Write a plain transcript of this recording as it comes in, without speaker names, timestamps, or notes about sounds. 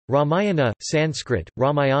Ramayana, Sanskrit,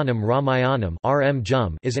 Ramayanam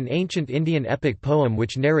is an ancient Indian epic poem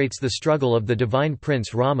which narrates the struggle of the divine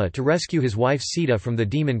prince Rama to rescue his wife Sita from the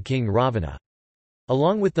demon king Ravana.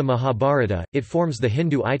 Along with the Mahabharata, it forms the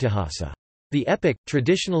Hindu Itihasa. The epic,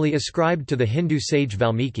 traditionally ascribed to the Hindu sage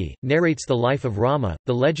Valmiki, narrates the life of Rama,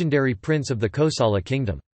 the legendary prince of the Kosala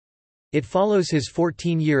kingdom. It follows his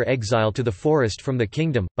 14-year exile to the forest from the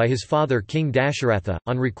kingdom, by his father King Dasharatha,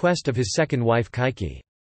 on request of his second wife Kaikeyi.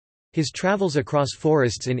 His travels across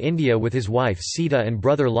forests in India with his wife Sita and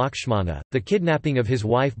brother Lakshmana, the kidnapping of his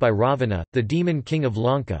wife by Ravana, the demon king of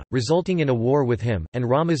Lanka, resulting in a war with him, and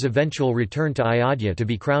Rama's eventual return to Ayodhya to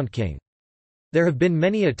be crowned king. There have been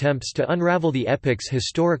many attempts to unravel the epic's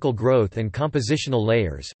historical growth and compositional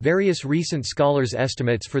layers. Various recent scholars'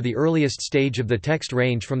 estimates for the earliest stage of the text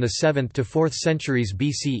range from the 7th to 4th centuries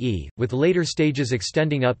BCE, with later stages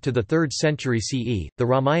extending up to the 3rd century CE. The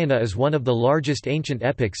Ramayana is one of the largest ancient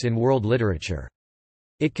epics in world literature.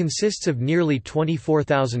 It consists of nearly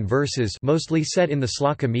 24,000 verses, mostly set in the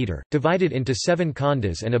sloka meter, divided into 7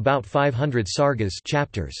 kandas and about 500 sargas,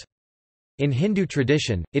 chapters. In Hindu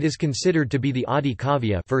tradition, it is considered to be the Adi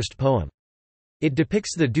Kavya, first poem. It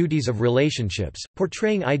depicts the duties of relationships,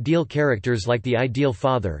 portraying ideal characters like the ideal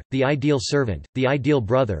father, the ideal servant, the ideal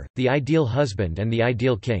brother, the ideal husband and the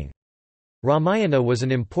ideal king. Ramayana was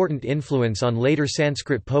an important influence on later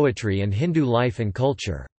Sanskrit poetry and Hindu life and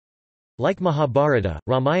culture. Like Mahabharata,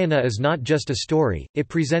 Ramayana is not just a story, it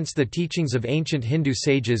presents the teachings of ancient Hindu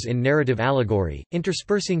sages in narrative allegory,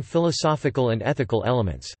 interspersing philosophical and ethical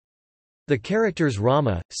elements. The characters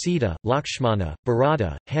Rama, Sita, Lakshmana,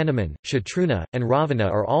 Bharata, Hanuman, Shatrughna, and Ravana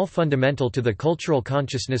are all fundamental to the cultural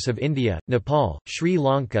consciousness of India, Nepal, Sri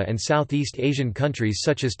Lanka and Southeast Asian countries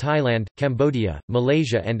such as Thailand, Cambodia,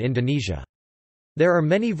 Malaysia and Indonesia. There are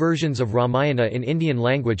many versions of Ramayana in Indian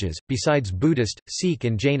languages, besides Buddhist, Sikh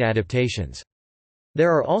and Jain adaptations.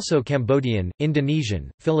 There are also Cambodian,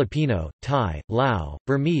 Indonesian, Filipino, Thai, Lao,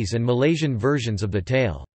 Burmese and Malaysian versions of the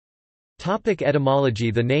tale.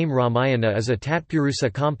 Etymology. The name Ramayana is a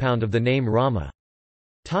Tatpurusa compound of the name Rama.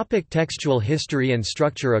 Textual history and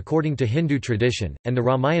structure. According to Hindu tradition, and the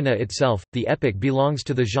Ramayana itself, the epic belongs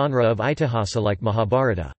to the genre of Itihasa like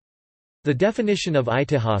Mahabharata. The definition of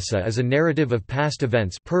Itihasa is a narrative of past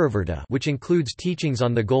events which includes teachings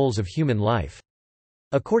on the goals of human life.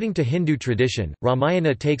 According to Hindu tradition,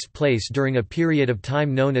 Ramayana takes place during a period of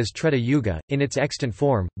time known as Treta Yuga. In its extant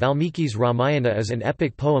form, Valmiki's Ramayana is an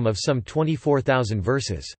epic poem of some 24,000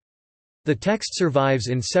 verses. The text survives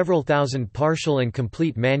in several thousand partial and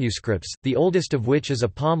complete manuscripts, the oldest of which is a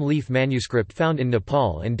palm leaf manuscript found in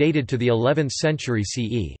Nepal and dated to the 11th century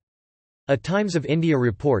CE. A Times of India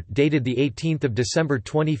report dated 18 December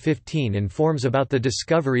 2015 informs about the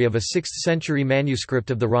discovery of a 6th-century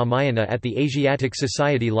manuscript of the Ramayana at the Asiatic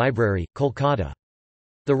Society Library, Kolkata.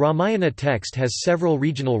 The Ramayana text has several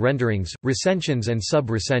regional renderings, recensions and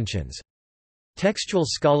sub-recensions. Textual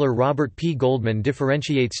scholar Robert P. Goldman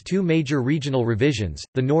differentiates two major regional revisions,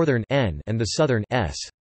 the northern N and the southern S.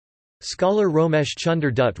 Scholar Romesh Chunder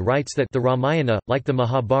Dutt writes that the Ramayana, like the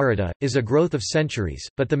Mahabharata, is a growth of centuries,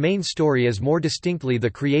 but the main story is more distinctly the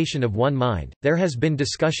creation of one mind. There has been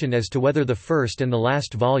discussion as to whether the first and the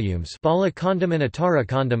last volumes Bala Kandam and Uttara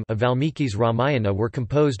Kandam of Valmiki's Ramayana were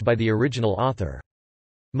composed by the original author.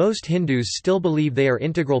 Most Hindus still believe they are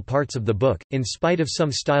integral parts of the book, in spite of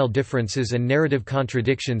some style differences and narrative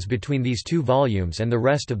contradictions between these two volumes and the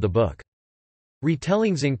rest of the book.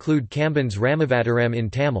 Retellings include Kamban's Ramavataram in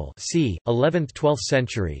Tamil c. 11th–12th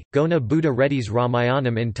century, Gona Buddha Reddy's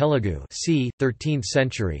Ramayanam in Telugu c. 13th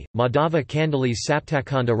century, Madhava Kandali's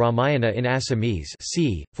Saptakanda Ramayana in Assamese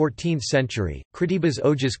c. 14th century, Kritiba's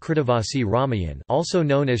Ojas Krittivasi Ramayan also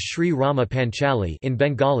known as Sri Rama Panchali in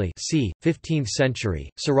Bengali c. 15th century,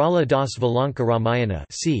 Sarala Das Valanka Ramayana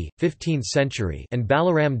c. 15th century and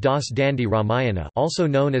Balaram Das Dandi Ramayana also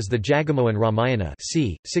known as the Jagamohan Ramayana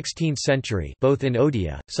c. 16th century both in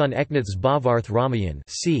Odia, Son Eknath's Bhavarth Ramayan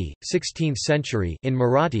c. 16th century in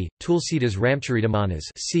Marathi, Tulsidas Ramcharitamanas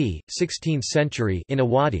c. 16th century in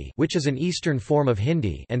Awadhi which is an eastern form of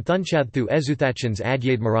Hindi and Thunchadthu Ezuthachan's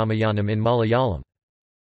Adhyadmaramayanam in Malayalam.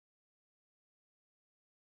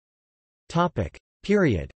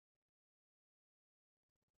 Period.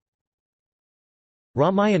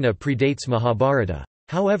 Ramayana predates Mahabharata.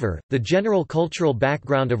 However, the general cultural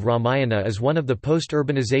background of Ramayana is one of the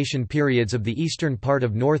post-urbanization periods of the eastern part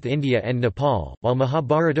of North India and Nepal, while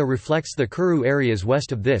Mahabharata reflects the Kuru areas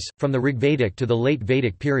west of this, from the Rigvedic to the late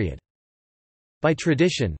Vedic period. By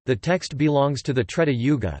tradition, the text belongs to the Treta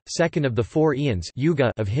Yuga, second of the four eons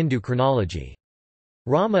of Hindu chronology.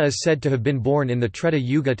 Rama is said to have been born in the Treta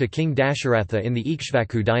Yuga to King Dasharatha in the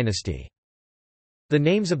Ikshvaku dynasty. The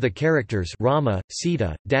names of the characters Rama,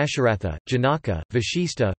 Sita, Dasharatha, Janaka,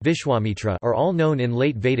 Vashishta, Vishwamitra are all known in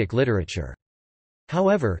late Vedic literature.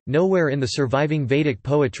 However, nowhere in the surviving Vedic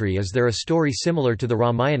poetry is there a story similar to the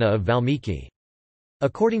Ramayana of Valmiki.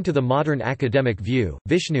 According to the modern academic view,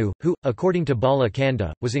 Vishnu, who, according to Bala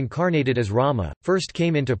Kanda, was incarnated as Rama, first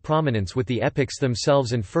came into prominence with the epics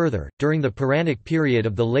themselves and further, during the Puranic period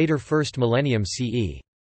of the later 1st millennium CE.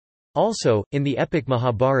 Also, in the epic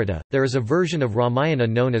Mahabharata, there is a version of Ramayana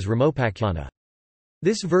known as Ramopakyana.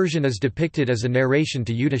 This version is depicted as a narration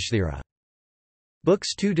to Yudhishthira.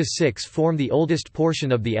 Books 2 to 6 form the oldest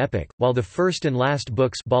portion of the epic, while the first and last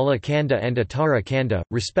books Bala Kanda and Uttara Kanda,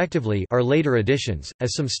 respectively, are later additions,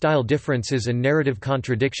 as some style differences and narrative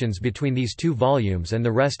contradictions between these two volumes and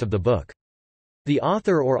the rest of the book. The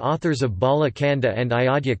author or authors of Bala Kanda and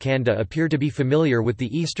Ayodhya Kanda appear to be familiar with the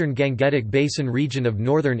eastern Gangetic Basin region of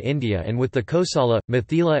northern India and with the Kosala,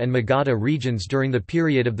 Mithila and Magadha regions during the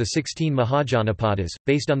period of the 16 Mahajanapadas,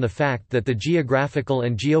 based on the fact that the geographical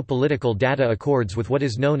and geopolitical data accords with what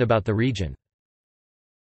is known about the region.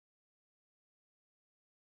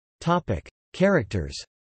 Characters.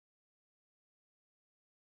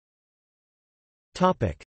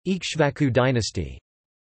 Ikshvaku dynasty.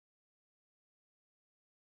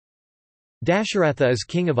 Dasharatha is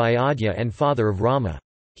king of Ayodhya and father of Rama.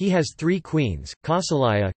 He has 3 queens,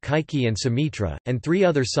 Kausalya, Kaikeyi and Sumitra, and 3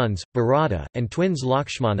 other sons, Bharata, and twins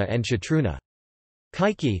Lakshmana and Shatrughna.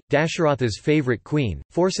 Kaikeyi, Dasharatha's favorite queen,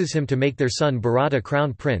 forces him to make their son Bharata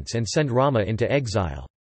crown prince and send Rama into exile.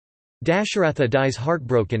 Dasharatha dies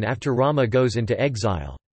heartbroken after Rama goes into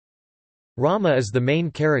exile. Rama is the main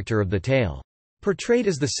character of the tale. Portrayed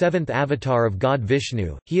as the 7th avatar of God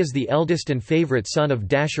Vishnu, he is the eldest and favorite son of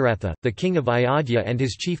Dasharatha, the king of Ayodhya and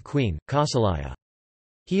his chief queen, Kausalya.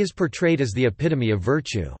 He is portrayed as the epitome of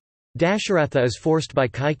virtue. Dasharatha is forced by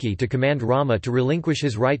Kaikeyi to command Rama to relinquish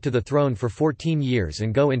his right to the throne for 14 years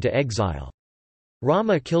and go into exile.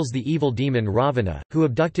 Rama kills the evil demon Ravana, who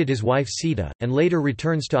abducted his wife Sita, and later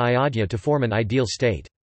returns to Ayodhya to form an ideal state.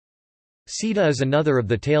 Sita is another of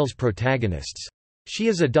the tale's protagonists. She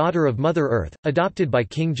is a daughter of Mother Earth, adopted by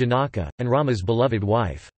King Janaka, and Rama's beloved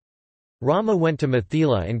wife. Rama went to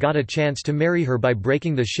Mithila and got a chance to marry her by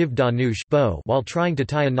breaking the Shiv Dhanush bow while trying to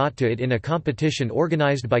tie a knot to it in a competition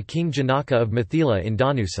organized by King Janaka of Mithila in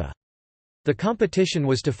Dhanusa. The competition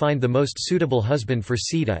was to find the most suitable husband for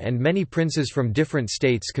Sita, and many princes from different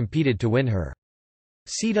states competed to win her.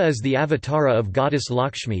 Sita is the avatara of goddess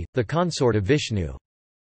Lakshmi, the consort of Vishnu.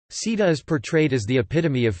 Sita is portrayed as the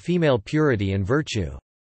epitome of female purity and virtue.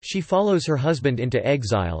 She follows her husband into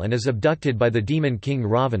exile and is abducted by the demon king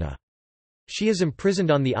Ravana. She is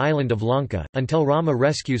imprisoned on the island of Lanka, until Rama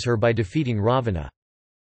rescues her by defeating Ravana.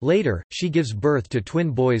 Later, she gives birth to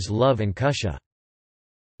twin boys Love and Kusha.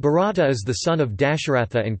 Bharata is the son of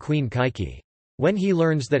Dasharatha and Queen Kaikeyi. When he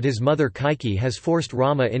learns that his mother Kaikeyi has forced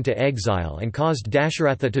Rama into exile and caused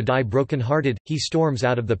Dasharatha to die broken-hearted, he storms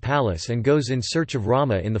out of the palace and goes in search of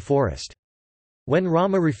Rama in the forest. When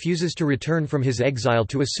Rama refuses to return from his exile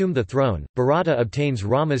to assume the throne, Bharata obtains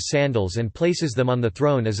Rama's sandals and places them on the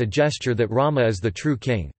throne as a gesture that Rama is the true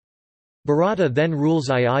king. Bharata then rules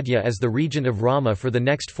Ayodhya as the regent of Rama for the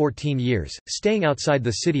next 14 years, staying outside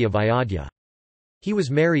the city of Ayodhya. He was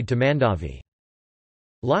married to Mandavi.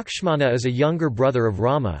 Lakshmana is a younger brother of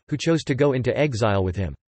Rama, who chose to go into exile with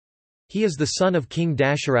him. He is the son of King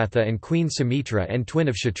Dasharatha and Queen Sumitra and twin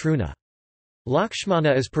of Shatrughna.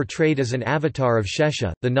 Lakshmana is portrayed as an avatar of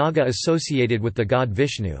Shesha, the Naga associated with the god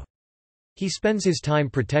Vishnu. He spends his time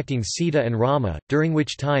protecting Sita and Rama, during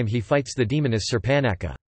which time he fights the demoness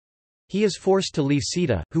Sarpanaka. He is forced to leave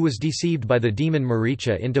Sita, who was deceived by the demon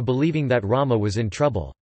Maricha into believing that Rama was in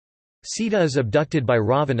trouble. Sita is abducted by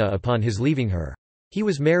Ravana upon his leaving her. He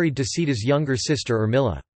was married to Sita's younger sister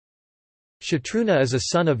Urmila. Shatrughna is a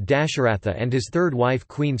son of Dasharatha and his third wife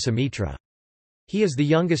Queen Sumitra. He is the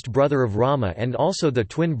youngest brother of Rama and also the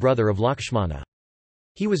twin brother of Lakshmana.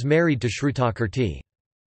 He was married to Shrutakirti.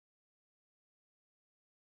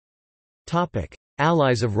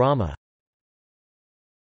 Allies of Rama.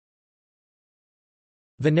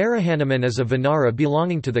 Vanarahanuman is a Vanara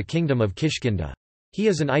belonging to the kingdom of Kishkinda. He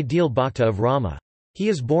is an ideal bhakta of Rama. He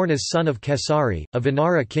is born as son of Kesari, a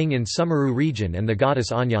Vanara king in Sumeru region, and the goddess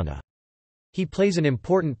Anjana. He plays an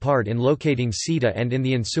important part in locating Sita and in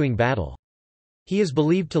the ensuing battle. He is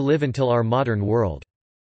believed to live until our modern world.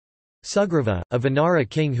 Sugriva, a Vanara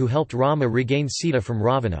king who helped Rama regain Sita from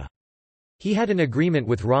Ravana. He had an agreement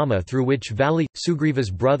with Rama through which Vali, Sugriva's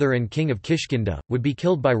brother and king of Kishkinda, would be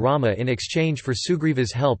killed by Rama in exchange for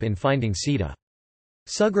Sugriva's help in finding Sita.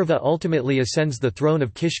 Sugriva ultimately ascends the throne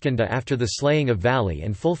of Kishkinda after the slaying of Vali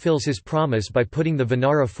and fulfills his promise by putting the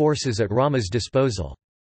Vanara forces at Rama's disposal.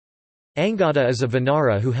 Angada is a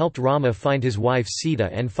Vanara who helped Rama find his wife Sita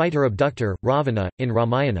and fight her abductor, Ravana, in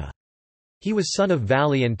Ramayana. He was son of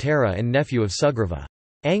Vali and Tara and nephew of Sugriva.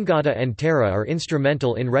 Angada and Tara are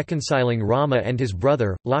instrumental in reconciling Rama and his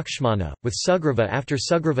brother, Lakshmana, with Sugriva after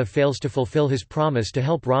Sugriva fails to fulfill his promise to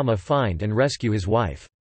help Rama find and rescue his wife.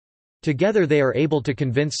 Together they are able to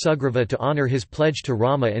convince Sugriva to honor his pledge to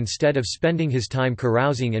Rama instead of spending his time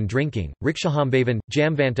carousing and drinking. Rikshahambavan,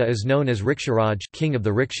 Jamvanta is known as Riksharaj, king of the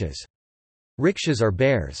rikshas. Rikshas are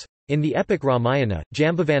bears. In the epic Ramayana,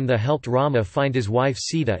 Jambavantha helped Rama find his wife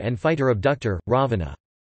Sita and fight her abductor, Ravana.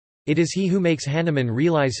 It is he who makes Hanuman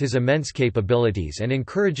realize his immense capabilities and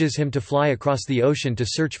encourages him to fly across the ocean to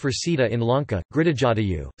search for Sita in Lanka.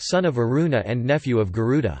 Gridajatayu, son of Aruna and nephew of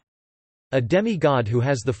Garuda. A demi-god who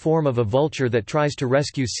has the form of a vulture that tries to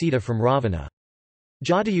rescue Sita from Ravana.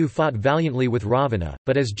 Jatayu fought valiantly with Ravana,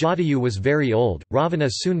 but as Jatayu was very old, Ravana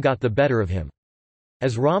soon got the better of him.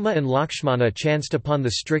 As Rama and Lakshmana chanced upon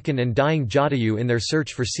the stricken and dying Jatayu in their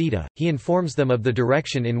search for Sita, he informs them of the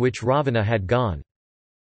direction in which Ravana had gone.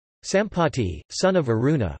 Sampati, son of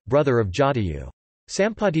Aruna, brother of Jatayu.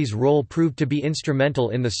 Sampati's role proved to be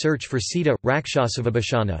instrumental in the search for Sita,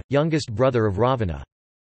 Rakshasavibhashana, youngest brother of Ravana.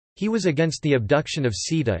 He was against the abduction of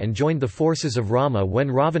Sita and joined the forces of Rama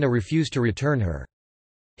when Ravana refused to return her.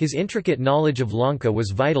 His intricate knowledge of Lanka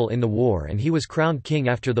was vital in the war and he was crowned king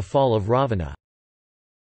after the fall of Ravana.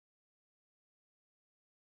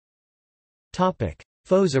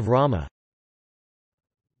 Foes of Rama.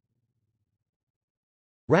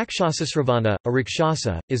 Rakshasasravana, a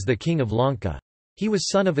Rakshasa, is the king of Lanka. He was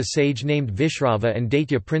son of a sage named Vishrava and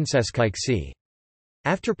Daitya princess Kaikeyi.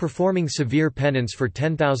 After performing severe penance for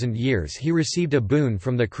 10,000 years he received a boon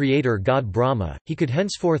from the creator god Brahma, he could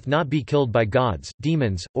henceforth not be killed by gods,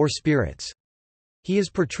 demons, or spirits. He is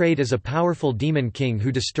portrayed as a powerful demon king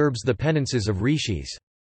who disturbs the penances of rishis.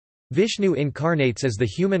 Vishnu incarnates as the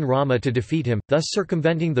human Rama to defeat him, thus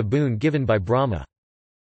circumventing the boon given by Brahma.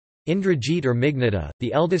 Indrajit or Meghnada,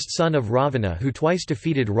 the eldest son of Ravana who twice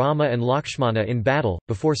defeated Rama and Lakshmana in battle,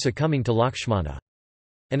 before succumbing to Lakshmana.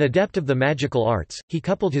 An adept of the magical arts, he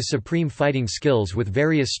coupled his supreme fighting skills with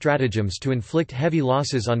various stratagems to inflict heavy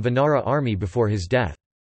losses on Vanara army before his death.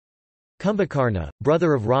 Kumbhakarna,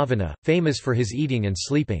 brother of Ravana, famous for his eating and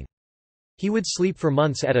sleeping. He would sleep for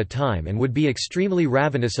months at a time and would be extremely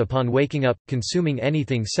ravenous upon waking up, consuming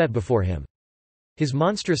anything set before him. His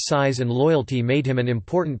monstrous size and loyalty made him an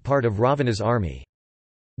important part of Ravana's army.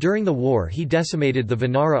 During the war he decimated the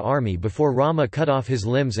Vanara army before Rama cut off his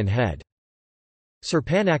limbs and head.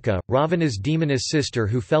 Surpanaka, Ravana's demoness sister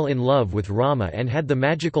who fell in love with Rama and had the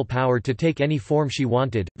magical power to take any form she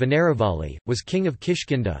wanted, Vanaravali, was king of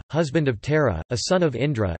Kishkinda, husband of Tara, a son of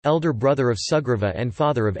Indra, elder brother of Sugriva and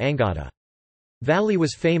father of Angada. Vali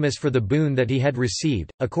was famous for the boon that he had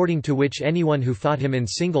received, according to which anyone who fought him in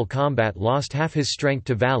single combat lost half his strength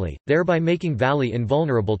to Vali, thereby making Vali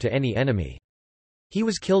invulnerable to any enemy. He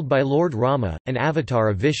was killed by Lord Rama, an avatar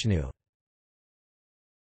of Vishnu.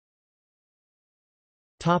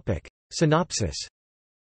 Synopsis.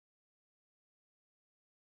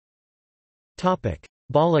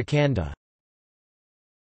 Bala Kanda.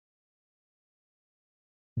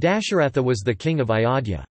 Dasharatha was the king of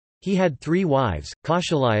Ayodhya. He had 3 wives,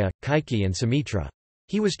 Kaushalaya, Kaikeyi and Sumitra.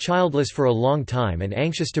 He was childless for a long time and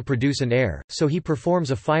anxious to produce an heir, so he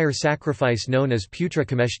performs a fire sacrifice known as Putra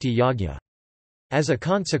Kameshti Yagya. As a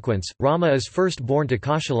consequence, Rama is first born to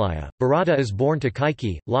Kaushalaya, Bharata is born to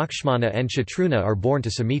Kaikeyi, Lakshmana and Shatrughna are born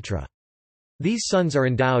to Sumitra. These sons are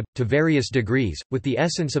endowed, to various degrees, with the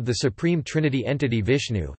essence of the Supreme Trinity entity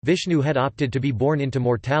Vishnu. Vishnu had opted to be born into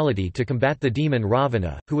mortality to combat the demon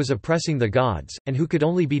Ravana, who was oppressing the gods, and who could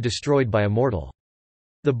only be destroyed by a mortal.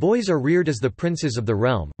 The boys are reared as the princes of the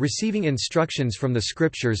realm, receiving instructions from the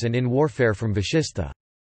scriptures and in warfare from Vashistha.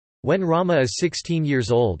 When Rama is 16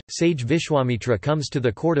 years old, sage Vishwamitra comes to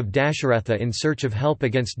the court of Dasharatha in search of help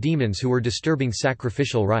against demons who were disturbing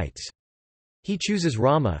sacrificial rites. He chooses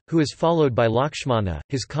Rama, who is followed by Lakshmana,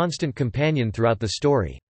 his constant companion throughout the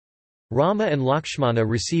story. Rama and Lakshmana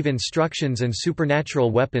receive instructions and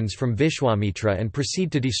supernatural weapons from Vishwamitra and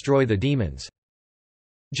proceed to destroy the demons.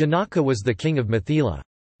 Janaka was the king of Mithila.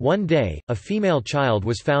 One day, a female child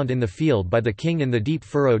was found in the field by the king in the deep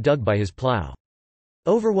furrow dug by his plough.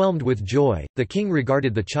 Overwhelmed with joy, the king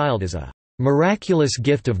regarded the child as a miraculous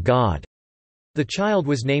gift of God. The child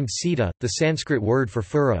was named Sita, the Sanskrit word for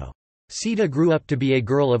furrow. Sita grew up to be a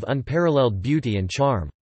girl of unparalleled beauty and charm.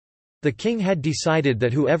 The king had decided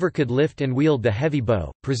that whoever could lift and wield the heavy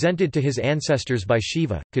bow, presented to his ancestors by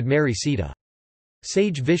Shiva, could marry Sita.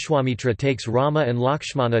 Sage Vishwamitra takes Rama and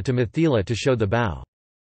Lakshmana to Mithila to show the bow.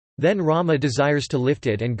 Then Rama desires to lift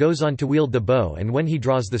it and goes on to wield the bow, and when he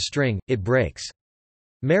draws the string, it breaks.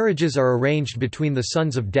 Marriages are arranged between the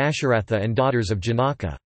sons of Dasharatha and daughters of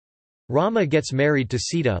Janaka. Rama gets married to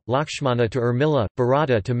Sita, Lakshmana to Urmila,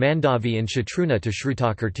 Bharata to Mandavi and Shatrughna to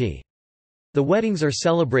Shrutakirti. The weddings are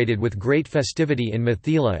celebrated with great festivity in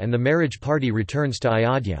Mithila and the marriage party returns to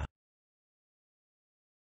Ayodhya.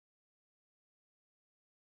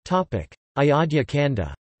 Ayodhya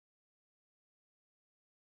Kanda.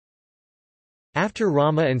 After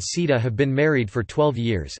Rama and Sita have been married for 12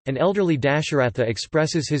 years, an elderly Dasharatha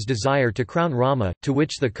expresses his desire to crown Rama, to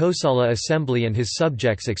which the Kosala assembly and his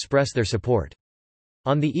subjects express their support.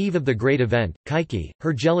 On the eve of the great event, Kaikeyi,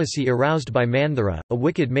 her jealousy aroused by Mandhara, a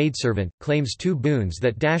wicked maidservant, claims 2 boons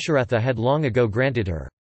that Dasharatha had long ago granted her.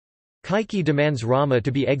 Kaikeyi demands Rama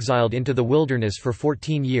to be exiled into the wilderness for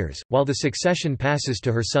 14 years, while the succession passes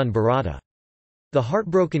to her son Bharata. The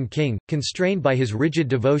heartbroken king, constrained by his rigid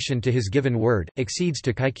devotion to his given word, accedes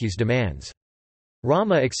to Kaikeyi's demands.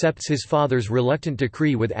 Rama accepts his father's reluctant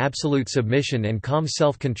decree with absolute submission and calm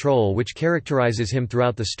self-control which characterizes him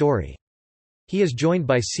throughout the story. He is joined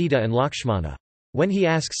by Sita and Lakshmana. When he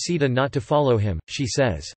asks Sita not to follow him, she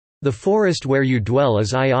says, "The forest where you dwell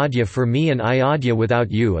is Ayodhya for me, and Ayodhya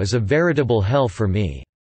without you is a veritable hell for me."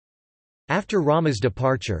 After Rama's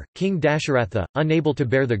departure, King Dasharatha, unable to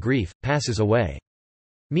bear the grief, passes away.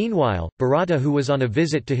 Meanwhile, Bharata, who was on a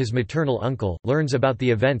visit to his maternal uncle, learns about the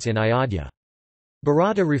events in Ayodhya.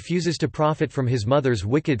 Bharata refuses to profit from his mother's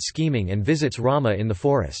wicked scheming and visits Rama in the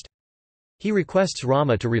forest. He requests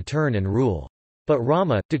Rama to return and rule. But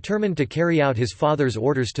Rama, determined to carry out his father's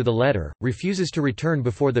orders to the letter, refuses to return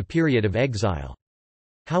before the period of exile.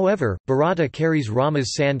 However, Bharata carries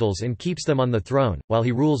Rama's sandals and keeps them on the throne, while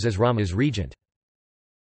he rules as Rama's regent.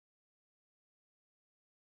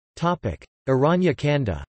 Aranya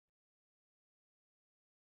Kanda.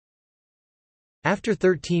 After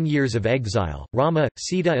 13 years of exile, Rama,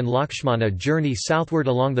 Sita and Lakshmana journey southward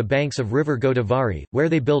along the banks of river Godavari, where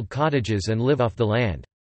they build cottages and live off the land.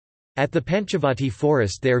 At the Panchavati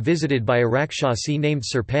forest they are visited by a Rakshasi named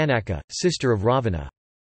Sarpanaka, sister of Ravana.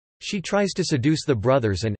 She tries to seduce the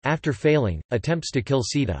brothers and, after failing, attempts to kill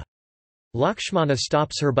Sita. Lakshmana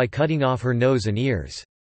stops her by cutting off her nose and ears.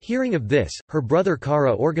 Hearing of this, her brother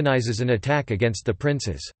Kara organizes an attack against the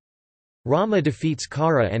princes. Rama defeats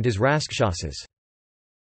Kara and his Rakshasas.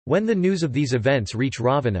 When the news of these events reach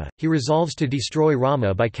Ravana, he resolves to destroy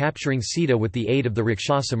Rama by capturing Sita with the aid of the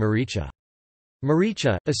Rakshasa Maricha.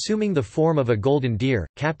 Maricha, assuming the form of a golden deer,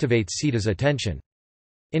 captivates Sita's attention.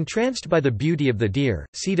 Entranced by the beauty of the deer,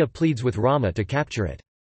 Sita pleads with Rama to capture it.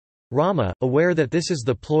 Rama, aware that this is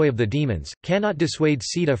the ploy of the demons, cannot dissuade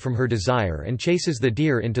Sita from her desire and chases the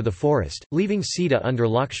deer into the forest, leaving Sita under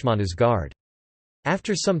Lakshmana's guard.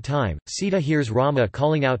 After some time, Sita hears Rama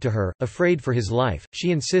calling out to her, afraid for his life.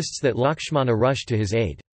 She insists that Lakshmana rush to his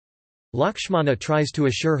aid. Lakshmana tries to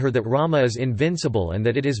assure her that Rama is invincible and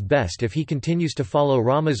that it is best if he continues to follow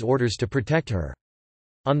Rama's orders to protect her.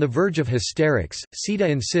 On the verge of hysterics, Sita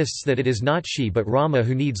insists that it is not she but Rama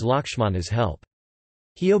who needs Lakshmana's help.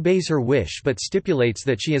 He obeys her wish but stipulates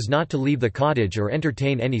that she is not to leave the cottage or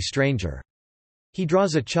entertain any stranger. He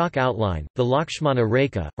draws a chalk outline, the Lakshmana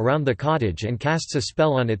Rekha, around the cottage and casts a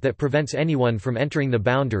spell on it that prevents anyone from entering the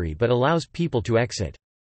boundary but allows people to exit.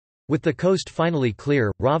 With the coast finally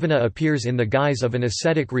clear, Ravana appears in the guise of an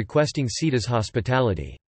ascetic requesting Sita's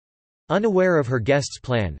hospitality. Unaware of her guest's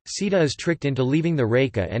plan, Sita is tricked into leaving the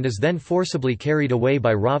Rekha and is then forcibly carried away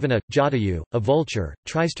by Ravana. Jatayu, a vulture,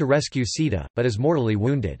 tries to rescue Sita, but is mortally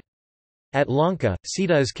wounded. At Lanka,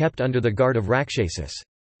 Sita is kept under the guard of Rakshasas.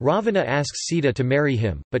 Ravana asks Sita to marry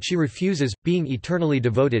him, but she refuses, being eternally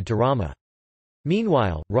devoted to Rama.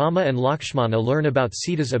 Meanwhile, Rama and Lakshmana learn about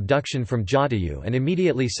Sita's abduction from Jatayu and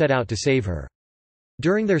immediately set out to save her.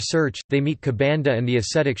 During their search, they meet Kabanda and the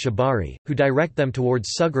ascetic Shabari, who direct them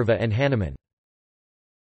towards Sugriva and Hanuman.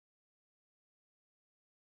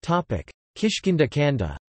 Kishkinda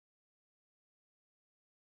Kanda.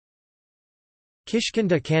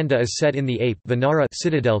 Kishkinda Kanda is set in the ape Vanara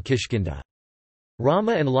citadel Kishkinda.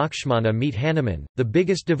 Rama and Lakshmana meet Hanuman, the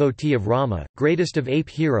biggest devotee of Rama, greatest of ape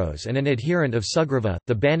heroes and an adherent of Sugriva,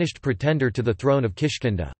 the banished pretender to the throne of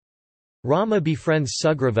Kishkinda. Rama befriends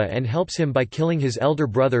Sugriva and helps him by killing his elder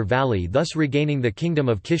brother Vali, thus regaining the kingdom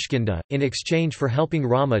of Kishkinda, in exchange for helping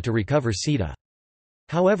Rama to recover Sita.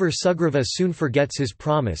 However, Sugriva soon forgets his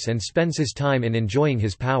promise and spends his time in enjoying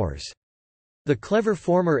his powers. The clever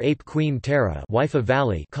former ape queen Tara, wife of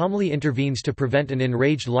Vali, calmly intervenes to prevent an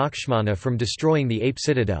enraged Lakshmana from destroying the ape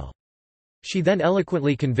citadel. She then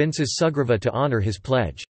eloquently convinces Sugriva to honor his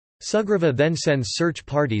pledge. Sugriva then sends search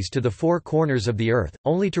parties to the four corners of the earth,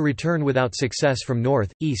 only to return without success from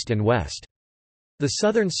north, east and west. The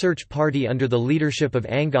southern search party under the leadership of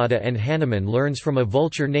Angada and Hanuman learns from a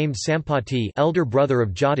vulture named Sampati, elder brother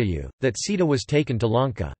of Jatayu, that Sita was taken to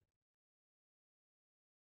Lanka.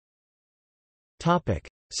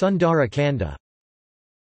 Sundara Kanda.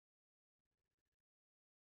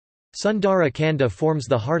 Sundara Kanda forms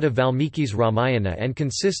the heart of Valmiki's Ramayana and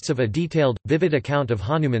consists of a detailed, vivid account of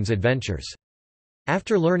Hanuman's adventures.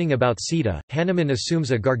 After learning about Sita, Hanuman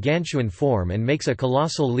assumes a gargantuan form and makes a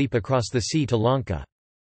colossal leap across the sea to Lanka.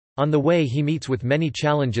 On the way he meets with many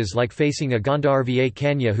challenges, like facing a Gandharva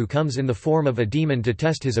Kanya who comes in the form of a demon to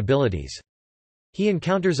test his abilities. He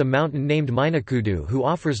encounters a mountain named Minakudu who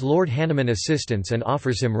offers Lord Hanuman assistance and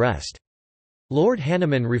offers him rest. Lord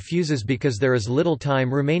Hanuman refuses because there is little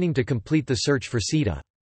time remaining to complete the search for Sita.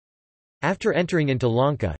 After entering into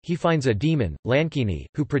Lanka, he finds a demon, Lankini,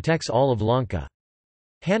 who protects all of Lanka.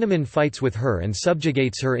 Hanuman fights with her and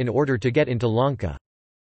subjugates her in order to get into Lanka.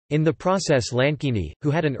 In the process, Lankini,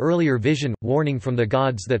 who had an earlier vision, warning from the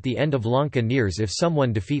gods that the end of Lanka nears if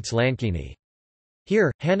someone defeats Lankini.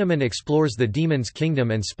 Here, Hanuman explores the demon's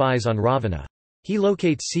kingdom and spies on Ravana. He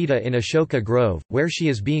locates Sita in Ashoka Grove, where she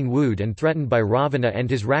is being wooed and threatened by Ravana and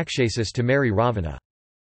his Rakshasas to marry Ravana.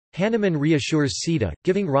 Hanuman reassures Sita,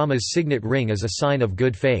 giving Rama's signet ring as a sign of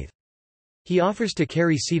good faith. He offers to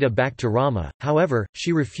carry Sita back to Rama, however,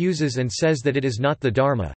 she refuses and says that it is not the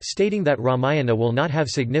Dharma, stating that Ramayana will not have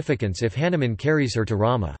significance if Hanuman carries her to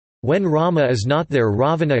Rama. When Rama is not there,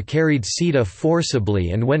 Ravana carried Sita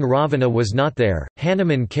forcibly, and when Ravana was not there,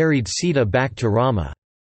 Hanuman carried Sita back to Rama.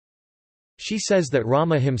 She says that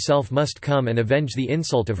Rama himself must come and avenge the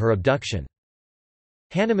insult of her abduction.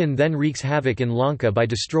 Hanuman then wreaks havoc in Lanka by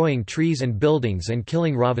destroying trees and buildings and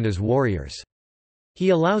killing Ravana's warriors. He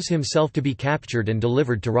allows himself to be captured and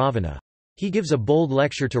delivered to Ravana. He gives a bold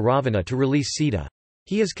lecture to Ravana to release Sita.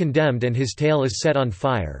 He is condemned and his tail is set on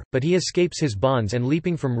fire, but he escapes his bonds and,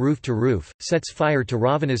 leaping from roof to roof, sets fire to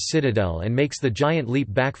Ravana's citadel and makes the giant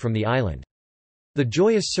leap back from the island. The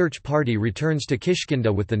joyous search party returns to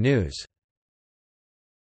Kishkinda with the news.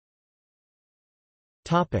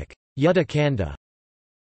 Yuddha Kanda.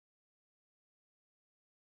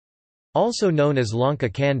 Also known as Lanka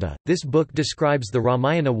Kanda, this book describes the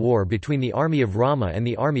Ramayana war between the army of Rama and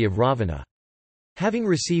the army of Ravana. Having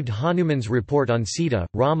received Hanuman's report on Sita,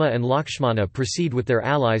 Rama and Lakshmana proceed with their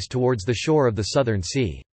allies towards the shore of the southern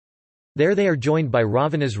sea. There they are joined by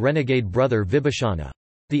Ravana's renegade brother Vibhishana.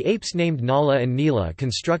 The apes named Nala and Nila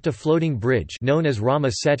construct a floating bridge known as Rama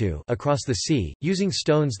Setu across the sea, using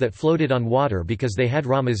stones that floated on water because they had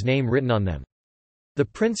Rama's name written on them. The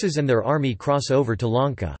princes and their army cross over to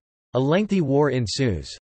Lanka. A lengthy war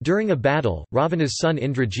ensues. During a battle, Ravana's son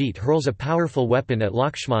Indrajit hurls a powerful weapon at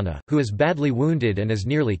Lakshmana, who is badly wounded and is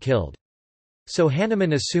nearly killed. So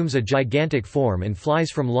Hanuman assumes a gigantic form and flies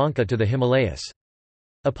from Lanka to the Himalayas.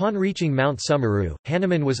 Upon reaching Mount Sumeru,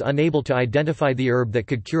 Hanuman was unable to identify the herb that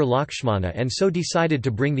could cure Lakshmana and so decided to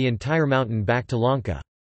bring the entire mountain back to Lanka.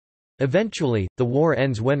 Eventually, the war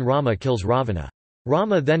ends when Rama kills Ravana.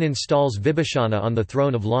 Rama then installs Vibhishana on the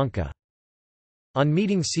throne of Lanka. On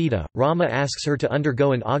meeting Sita, Rama asks her to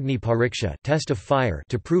undergo an Agni Pariksha test of fire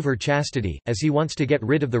to prove her chastity, as he wants to get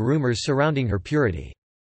rid of the rumors surrounding her purity.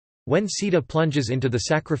 When Sita plunges into the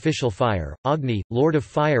sacrificial fire, Agni, Lord of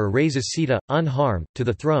Fire, raises Sita, unharmed, to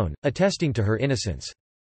the throne, attesting to her innocence.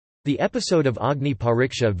 The episode of Agni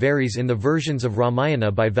Pariksha varies in the versions of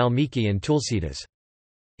Ramayana by Valmiki and Tulsidas.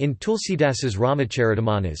 In Tulsidas's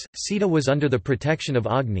Ramacharitamanas, Sita was under the protection of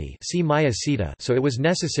Agni, see Maya Sita, so it was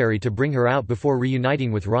necessary to bring her out before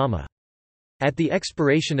reuniting with Rama. At the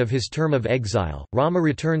expiration of his term of exile, Rama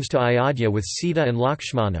returns to Ayodhya with Sita and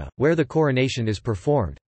Lakshmana, where the coronation is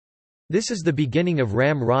performed. This is the beginning of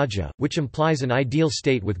Ram Raja, which implies an ideal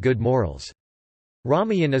state with good morals.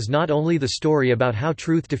 Ramayana is not only the story about how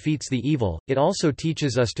truth defeats the evil, it also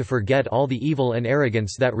teaches us to forget all the evil and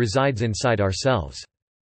arrogance that resides inside ourselves.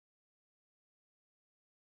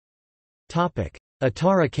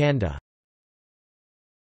 Uttara Kanda.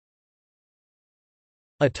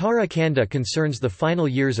 Uttara Kanda concerns the final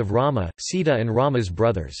years of Rama, Sita and Rama's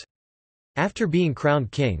brothers. After being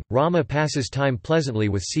crowned king, Rama passes time pleasantly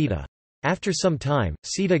with Sita. After some time,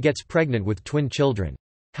 Sita gets pregnant with twin children.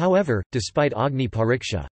 However, despite Agni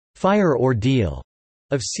Pariksha, fire ordeal,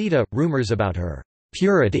 of Sita, rumors about her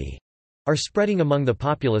purity are spreading among the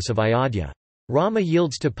populace of Ayodhya. Rama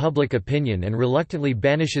yields to public opinion and reluctantly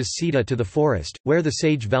banishes Sita to the forest, where the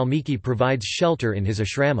sage Valmiki provides shelter in his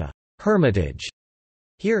ashrama hermitage.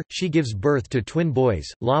 Here, she gives birth to twin boys,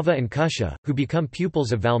 Lava and Kusha, who become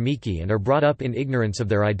pupils of Valmiki and are brought up in ignorance of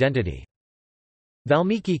their identity.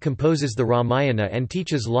 Valmiki composes the Ramayana and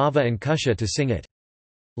teaches Lava and Kusha to sing it.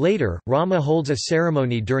 Later, Rama holds a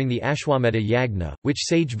ceremony during the Ashwamedha Yagna, which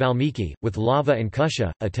sage Valmiki, with Lava and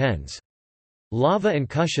Kusha, attends. Lava and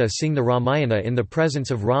Kusha sing the Ramayana in the presence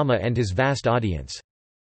of Rama and his vast audience.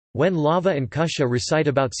 When Lava and Kusha recite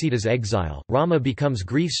about Sita's exile, Rama becomes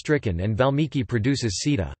grief-stricken and Valmiki produces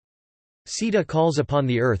Sita. Sita calls upon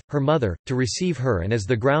the earth, her mother, to receive her, and as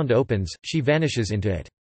the ground opens, she vanishes into it.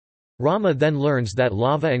 Rama then learns that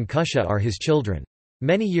Lava and Kusha are his children.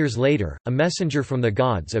 Many years later, a messenger from the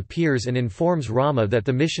gods appears and informs Rama that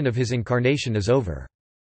the mission of his incarnation is over.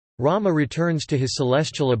 Rama returns to his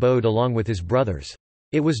celestial abode along with his brothers.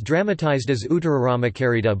 It was dramatized as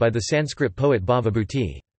Uttararamakarita by the Sanskrit poet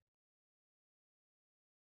Bhavabhuti.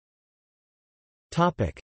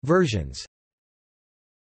 Versions.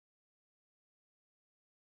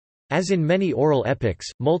 As in many oral epics,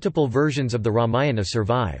 multiple versions of the Ramayana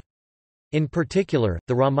survive. In particular,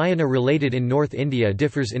 the Ramayana related in North India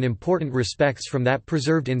differs in important respects from that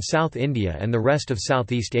preserved in South India and the rest of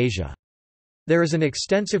Southeast Asia. There is an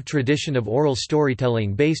extensive tradition of oral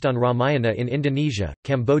storytelling based on Ramayana in Indonesia,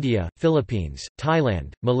 Cambodia, Philippines,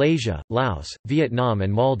 Thailand, Malaysia, Laos, Vietnam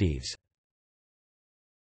and Maldives.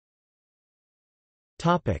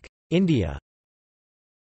 India.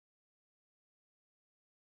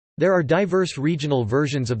 There are diverse regional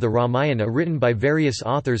versions of the Ramayana written by various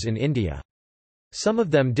authors in India. Some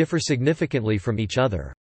of them differ significantly from each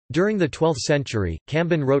other. During the 12th century,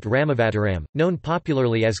 Kamban wrote Ramavataram, known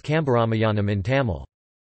popularly as Kambaramayanam in Tamil.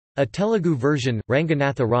 A Telugu version,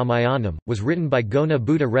 Ranganatha Ramayanam, was written by Gona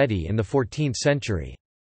Buddha Reddy in the 14th century.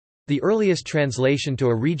 The earliest translation to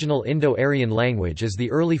a regional Indo-Aryan language is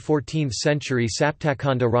the early 14th century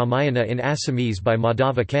Saptakanda Ramayana in Assamese by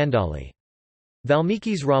Madhava Kandali.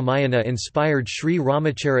 Valmiki's Ramayana inspired Sri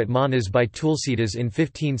Ramacharit Manas by Tulsidas in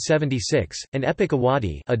 1576, an epic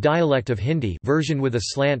Awadhi, a dialect of Hindi version with a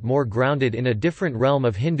slant more grounded in a different realm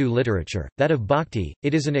of Hindu literature, that of Bhakti.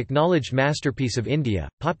 It is an acknowledged masterpiece of India,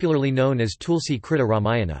 popularly known as Tulsi Krita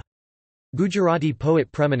Ramayana. Gujarati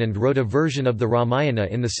poet Premanand wrote a version of the Ramayana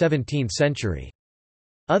in the 17th century.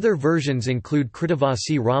 Other versions include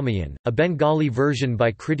Krittivasi Ramayan, a Bengali version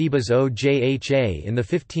by Kritibas Ojha in the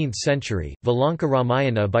 15th century, Valanka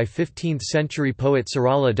Ramayana by 15th-century poet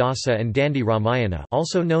Sarala Dasa and Dandi Ramayana,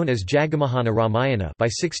 also known as Jagamohana Ramayana, by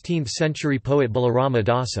 16th-century poet Balarama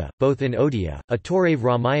Dasa, both in Odia, Attorave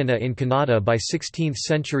Ramayana in Kannada by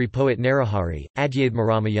 16th-century poet Narahari, Adhyadhma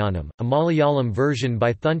Ramayanam, a Malayalam version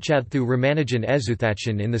by Thunchadthu Ramanujan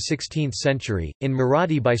Ezuthachan in the 16th century, in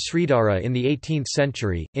Marathi by Sridhara in the 18th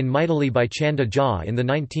century, in Maithili by Chanda Jha in the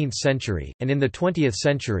 19th century, and in the 20th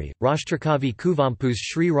century, Rashtrakavi Kuvempu's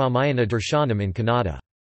Sri Ramayana Darshanam in Kannada.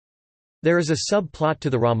 There is a sub-plot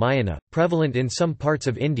to the Ramayana, prevalent in some parts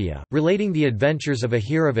of India, relating the adventures of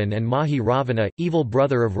Ahiravan and Mahi Ravana, evil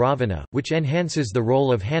brother of Ravana, which enhances the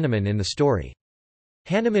role of Hanuman in the story.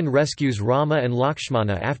 Hanuman rescues Rama and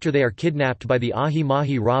Lakshmana after they are kidnapped by the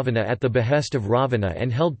Ahi-Mahi Ravana at the behest of Ravana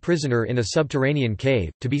and held prisoner in a subterranean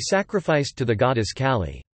cave, to be sacrificed to the goddess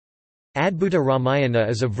Kali. Adbhuta Ramayana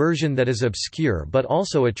is a version that is obscure but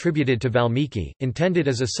also attributed to Valmiki, intended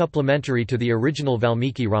as a supplementary to the original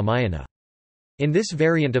Valmiki Ramayana. In this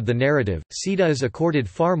variant of the narrative, Sita is accorded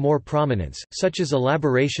far more prominence, such as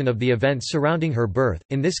elaboration of the events surrounding her birth,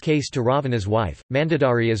 in this case to Ravana's wife,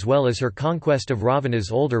 Mandodari, as well as her conquest of Ravana's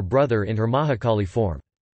older brother in her Mahakali form.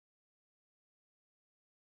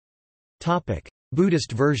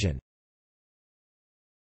 Buddhist version.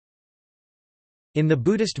 In the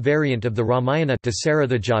Buddhist variant of the Ramayana,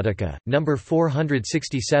 Dasaratha number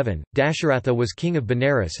 467, Dasharatha was king of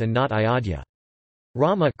Benares and not Ayodhya.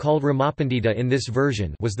 Rama, called Ramapandita in this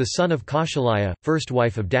version, was the son of Kaushalaya, first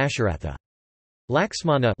wife of Dasharatha.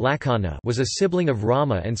 Laxmana was a sibling of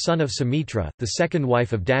Rama and son of Sumitra, the second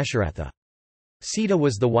wife of Dasharatha. Sita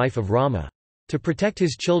was the wife of Rama. To protect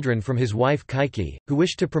his children from his wife Kaikeyi, who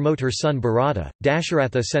wished to promote her son Bharata,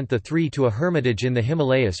 Dasharatha sent the three to a hermitage in the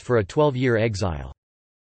Himalayas for a 12-year exile.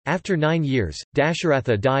 After 9 years,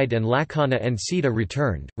 Dasharatha died and Lakhana and Sita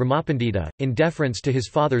returned. Ramapandita, in deference to his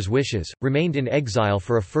father's wishes, remained in exile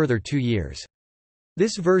for a further 2 years.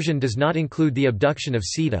 This version does not include the abduction of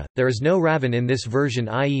Sita. There is no Ravan in this version,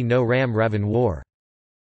 i.e. no Ram-Ravan war.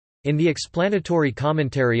 In the explanatory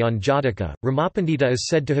commentary on Jataka, Ramapandita is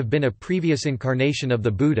said to have been a previous incarnation of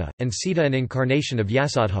the Buddha, and Sita an incarnation of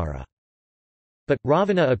Yasodhara. But,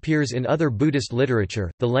 Ravana appears in other Buddhist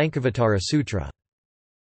literature, the Lankavatara Sutra.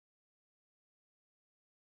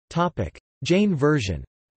 Jain version.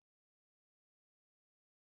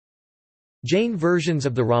 Jain versions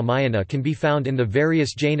of the Ramayana can be found in the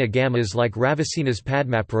various Jain agamas like Ravasina's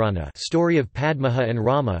Padmapurana, story of Padmaha and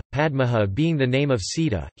Rama, Padmaha being the name of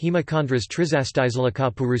Sita, Hemakandra's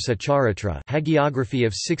Trisastaisalakapurusa Charitra, hagiography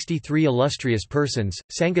of 63 illustrious persons,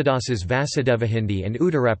 Sangadasa's Vasudevahindi, and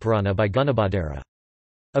Uttarapurana by Gunabhadra.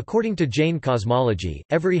 According to Jain cosmology,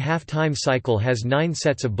 every half-time cycle has 9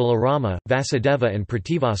 sets of Balarama, Vasudeva and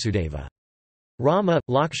Prativasudeva. Rama,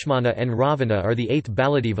 Lakshmana and Ravana are the 8th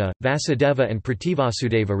Baladeva, Vasudeva and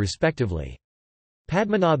Prativasudeva respectively.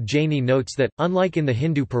 Padmanabh Jaini notes that, unlike in the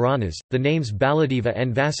Hindu Puranas, the names Baladeva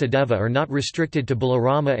and Vasudeva are not restricted to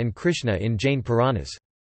Balarama and Krishna in Jain Puranas.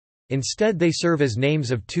 Instead they serve as names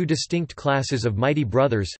of 2 distinct classes of mighty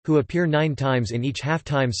brothers, who appear 9 times in each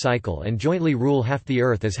half-time cycle and jointly rule half the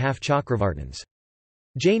earth as half-Chakravartins.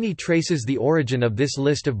 Jaini traces the origin of this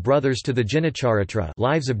list of brothers to the Jinacharitra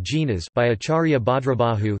Lives of Jinas by Acharya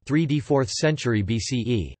Bhadrabahu 3d 4th century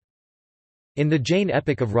BCE. In the Jain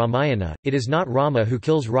epic of Ramayana, it is not Rama who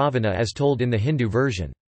kills Ravana as told in the Hindu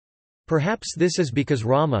version. Perhaps this is because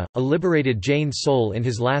Rama, a liberated Jain soul in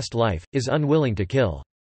his last life, is unwilling to kill.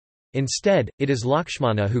 Instead, it is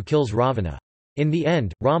Lakshmana who kills Ravana. In the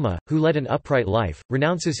end, Rama, who led an upright life,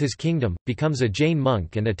 renounces his kingdom, becomes a Jain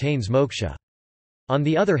monk and attains moksha. On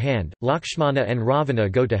the other hand, Lakshmana and Ravana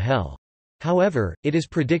go to hell. However, it is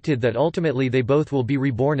predicted that ultimately they both will be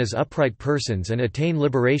reborn as upright persons and attain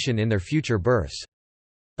liberation in their future births.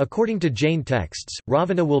 According to Jain texts,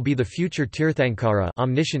 Ravana will be the future Tirthankara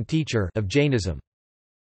omniscient teacher of Jainism.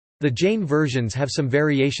 The Jain versions have some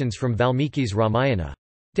variations from Valmiki's Ramayana.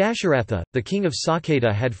 Dasharatha, the king of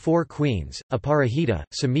Saketa, had 4 queens, Aparajita,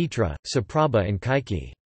 Sumitra, Suprabha and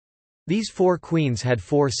Kaikeyi. These 4 queens had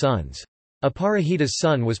 4 sons. Aparajita's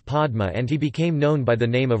son was Padma and he became known by the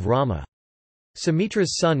name of Rama.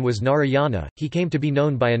 Sumitra's son was Narayana, he came to be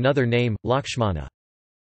known by another name, Lakshmana.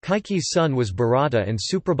 Kaikeyi's son was Bharata and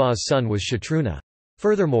Suprabha's son was Shatruna.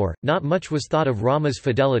 Furthermore, not much was thought of Rama's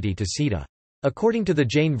fidelity to Sita. According to the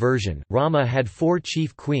Jain version, Rama had 4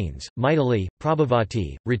 chief queens, Maithili,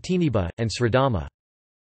 Prabhavati, Ratiniba, and Sridhama.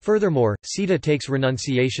 Furthermore, Sita takes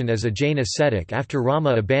renunciation as a Jain ascetic after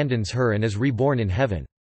Rama abandons her and is reborn in heaven.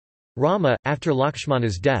 Rama, after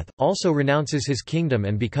Lakshmana's death, also renounces his kingdom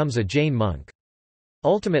and becomes a Jain monk.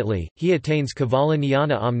 Ultimately, he attains Kevala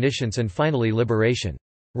Jnana omniscience and finally liberation.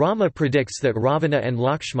 Rama predicts that Ravana and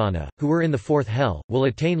Lakshmana, who were in the 4th hell, will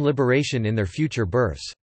attain liberation in their future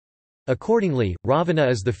births. Accordingly, Ravana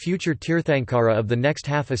is the future Tirthankara of the next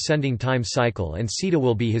half-ascending time cycle and Sita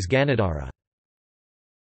will be his Ganadhara.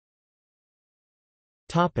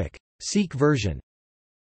 Sikh version.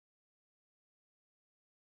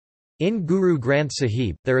 In Guru Granth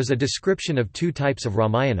Sahib, there is a description of 2 types of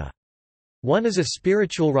Ramayana. One is a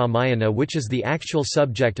spiritual Ramayana which is the actual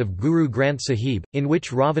subject of Guru Granth Sahib, in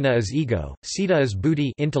which Ravana is ego, Sita is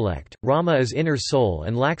buddhi intellect, Rama is inner soul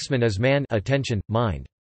and Laxman is man attention, mind.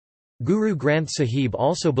 Guru Granth Sahib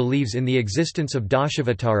also believes in the existence of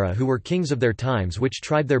Dashavatara who were kings of their times which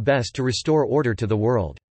tried their best to restore order to the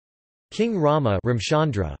world. King Rama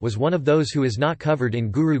was one of those who is not covered in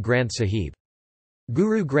Guru Granth Sahib.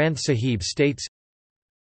 Guru Granth Sahib states,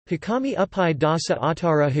 Hakami Upai Dasa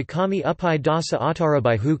Atara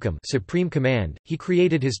by Hukam supreme command, he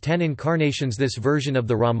created his 10 incarnations. This version of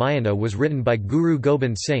the Ramayana was written by Guru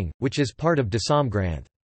Gobind Singh, which is part of Dasam Granth.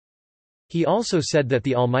 He also said that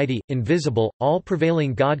the Almighty, invisible,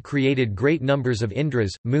 all-prevailing God created great numbers of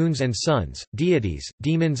Indras, moons and suns, deities,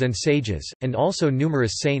 demons and sages, and also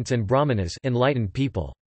numerous saints and brahmanas enlightened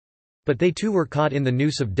people. But they too were caught in the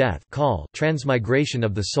noose of death transmigration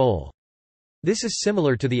of the soul. This is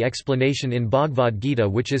similar to the explanation in Bhagavad Gita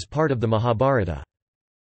which is part of the Mahabharata.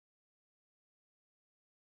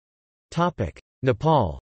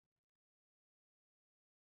 Nepal.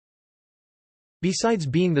 Besides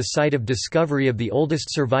being the site of discovery of the oldest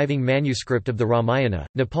surviving manuscript of the Ramayana,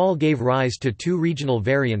 Nepal gave rise to 2 regional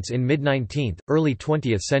variants in mid-19th, early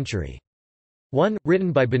 20th century. One,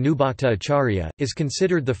 written by Bhanubhakta Acharya, is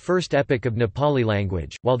considered the first epic of Nepali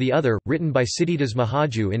language, while the other, written by Siddhidas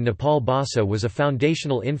Mahaju in Nepal Bhasa was a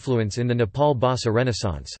foundational influence in the Nepal Bhasa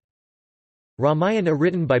Renaissance. Ramayana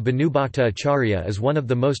written by Bhanubhakta Acharya is one of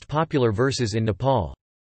the most popular verses in Nepal.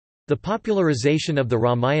 The popularization of the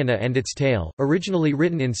Ramayana and its tale, originally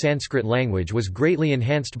written in Sanskrit language, was greatly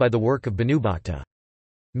enhanced by the work of Bhanubhakta.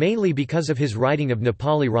 Mainly because of his writing of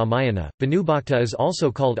Nepali Ramayana, Bhanubhakta is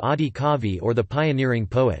also called Adi Kavi or the pioneering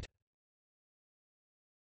poet.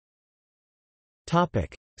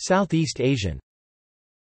 Southeast Asian.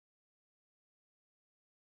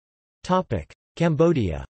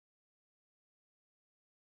 Cambodia.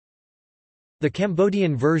 The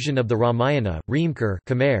Cambodian version of the Ramayana, Reamker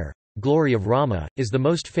Khmer, Glory of Rama, is the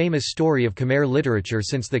most famous story of Khmer literature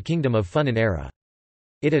since the Kingdom of Funan era.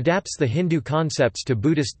 It adapts the Hindu concepts to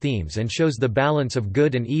Buddhist themes and shows the balance of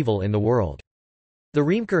good and evil in the world. The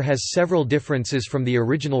Reamker has several differences from the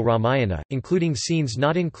original Ramayana, including scenes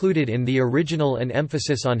not included in the original and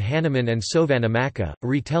emphasis on Hanuman and Sovanamaka, a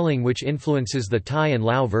retelling which influences the Thai and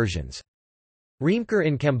Lao versions. Reamker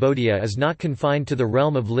in Cambodia is not confined to the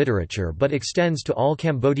realm of literature but extends to all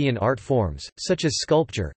Cambodian art forms, such as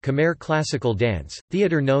sculpture, Khmer classical dance,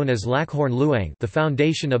 theatre known as Lakhorn Luang, the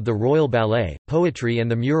foundation of the Royal Ballet, poetry and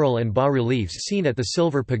the mural and bas-reliefs seen at the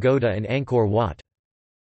Silver Pagoda and Angkor Wat.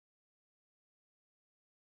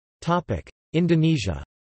 Indonesia.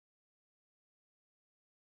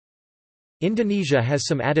 Indonesia has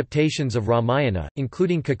some adaptations of Ramayana,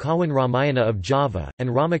 including Kakawin Ramayana of Java, and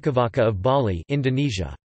Ramakavaca of Bali,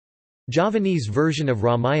 Indonesia. Javanese version of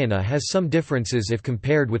Ramayana has some differences if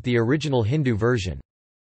compared with the original Hindu version.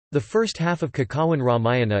 The first half of Kakawin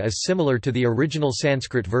Ramayana is similar to the original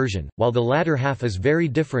Sanskrit version, while the latter half is very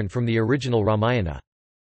different from the original Ramayana.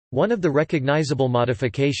 One of the recognizable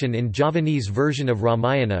modification in Javanese version of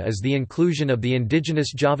Ramayana is the inclusion of the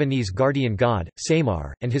indigenous Javanese guardian god,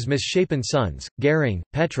 Samar, and his misshapen sons, Garang,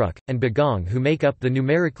 Petruk, and Bagong, who make up the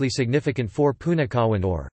numerically significant four Punakawan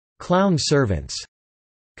or clown servants.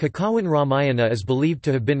 Kakawin Ramayana is believed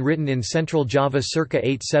to have been written in central Java circa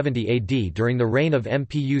 870 AD during the reign of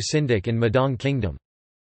Mpu Sindok in Madang Kingdom.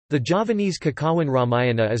 The Javanese Kakawin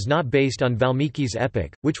Ramayana is not based on Valmiki's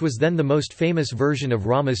epic, which was then the most famous version of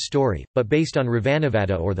Rama's story, but based on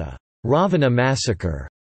Ravanavada or the Ravana massacre,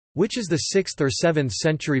 which is the 6th or 7th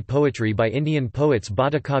century poetry by Indian poets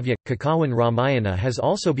Bhattakavya. Kakawin Ramayana has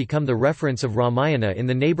also become the reference of Ramayana in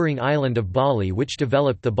the neighbouring island of Bali, which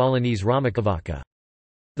developed the Balinese Ramakavaca.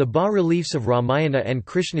 The bas-reliefs of Ramayana and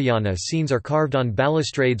Krishnayana scenes are carved on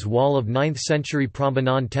balustrades wall of 9th-century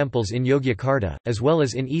Prambanan temples in Yogyakarta, as well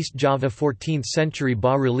as in East Java 14th-century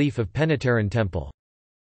bas-relief of Penataran Temple.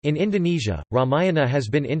 In Indonesia, Ramayana has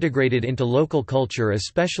been integrated into local culture,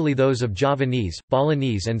 especially those of Javanese,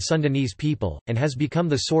 Balinese and Sundanese people, and has become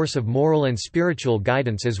the source of moral and spiritual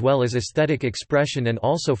guidance as well as aesthetic expression and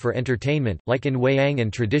also for entertainment, like in wayang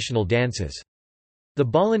and traditional dances. The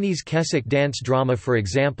Balinese Kesik dance drama, for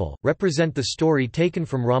example, represent the story taken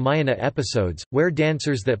from Ramayana episodes, where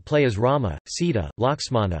dancers that play as Rama, Sita,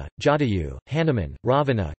 Lakshmana, Jatayu, Hanuman,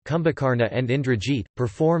 Ravana, Kumbhakarna and Indrajit,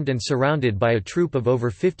 performed and surrounded by a troupe of over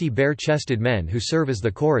 50 bare-chested men who serve as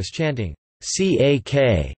the chorus chanting,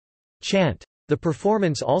 "Cak" chant. The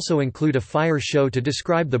performance also include a fire show to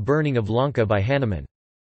describe the burning of Lanka by Hanuman.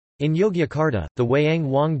 In Yogyakarta, the Wayang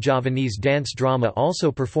Wong Javanese dance drama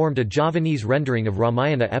also performed a Javanese rendering of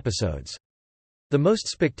Ramayana episodes. The most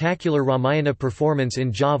spectacular Ramayana performance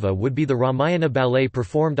in Java would be the Ramayana ballet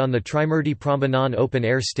performed on the Trimurti Prambanan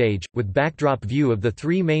open-air stage, with backdrop view of the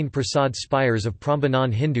three main Prasad spires of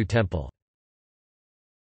Prambanan Hindu temple.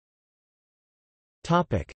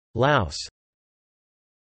 Laos.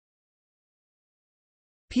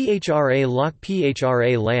 Phra Lok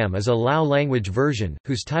Phra Lam is a Lao language version,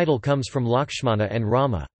 whose title comes from Lakshmana and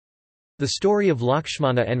Rama. The story of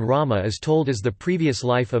Lakshmana and Rama is told as the previous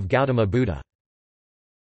life of Gautama Buddha.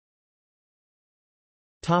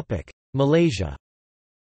 Malaysia.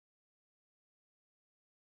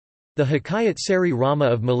 The Hikayat Seri Rama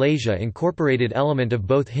of Malaysia incorporated element of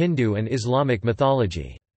both Hindu and Islamic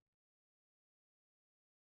mythology.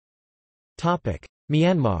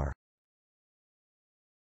 Myanmar.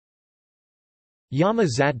 Yama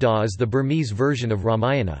Zatdaw is the Burmese version of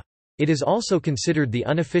Ramayana. It is also considered the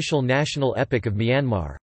unofficial national epic of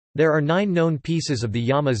Myanmar. There are 9 known pieces of the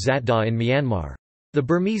Yama Zatdaw in Myanmar. The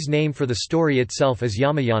Burmese name for the story itself is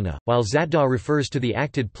Yamayana, while Zatdaw refers to the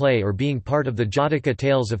acted play or being part of the Jataka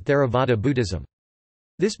tales of Theravada Buddhism.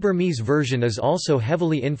 This Burmese version is also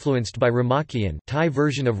heavily influenced by Ramakien, Thai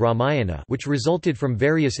version of Ramayana, which resulted from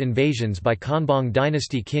various invasions by Konbaung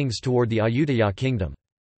dynasty kings toward the Ayutthaya kingdom.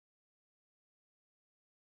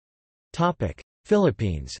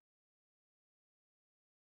 Philippines.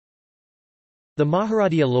 The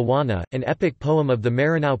Maharadia Lawana, an epic poem of the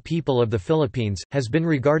Maranao people of the Philippines, has been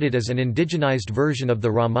regarded as an indigenized version of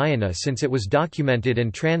the Ramayana since it was documented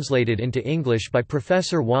and translated into English by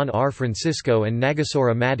Professor Juan R. Francisco and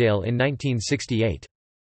Nagasora Madale in 1968.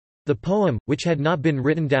 The poem, which had not been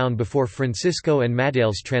written down before Francisco and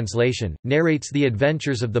Madale's translation, narrates the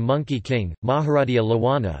adventures of the Monkey King, Maharaja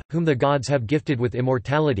Lawana, whom the gods have gifted with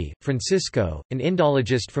immortality. Francisco, an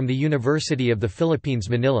Indologist from the University of the Philippines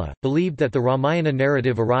Manila, believed that the Ramayana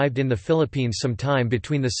narrative arrived in the Philippines sometime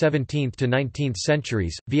between the 17th to 19th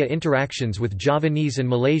centuries, via interactions with Javanese and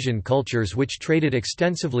Malaysian cultures which traded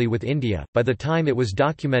extensively with India. By the time it was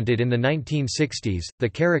documented in the 1960s, the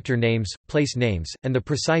character names, place names, and the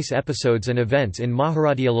precise episodes and events in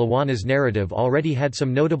Maharaja Lawana's narrative already had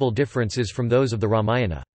some notable differences from those of the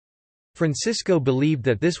Ramayana. Francisco believed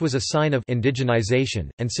that this was a sign of indigenization,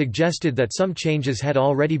 and suggested that some changes had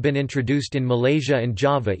already been introduced in Malaysia and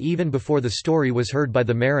Java even before the story was heard by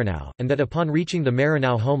the Maranao, and that upon reaching the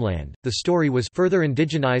Maranao homeland, the story was further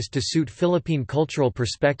indigenized to suit Philippine cultural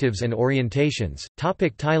perspectives and orientations.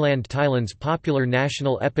 Thailand's popular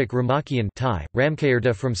national epic Ramakien Thai,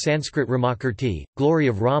 Ramkayarta from Sanskrit Ramakirti, Glory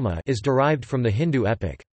of Rama, is derived from the Hindu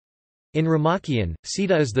epic. In Ramakien,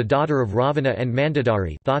 Sita is the daughter of Ravana and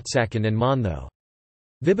Mandodari Thotsakan and Mantho.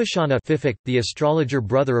 Vibhishana Fifik, the astrologer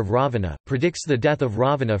brother of Ravana, predicts the death of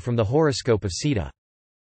Ravana from the horoscope of Sita.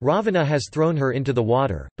 Ravana has thrown her into the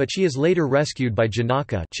water, but she is later rescued by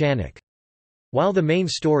Janaka Chanak. While the main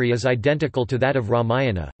story is identical to that of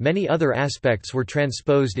Ramayana, many other aspects were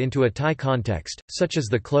transposed into a Thai context, such as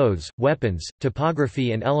the clothes, weapons,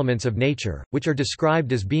 topography and elements of nature, which are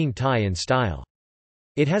described as being Thai in style.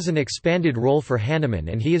 It has an expanded role for Hanuman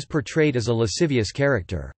and he is portrayed as a lascivious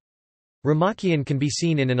character. Ramakien can be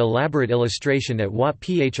seen in an elaborate illustration at Wat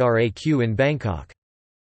Phraq in Bangkok.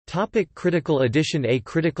 Critical edition. A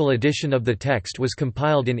critical edition of the text was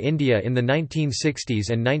compiled in India in the 1960s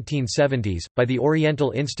and 1970s, by the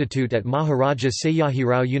Oriental Institute at Maharaja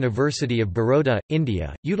Sayajirao University of Baroda,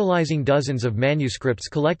 India, utilizing dozens of manuscripts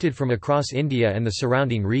collected from across India and the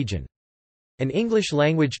surrounding region. An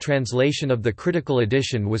English-language translation of the critical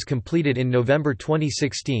edition was completed in November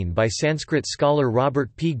 2016 by Sanskrit scholar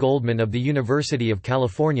Robert P. Goldman of the University of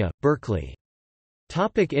California, Berkeley.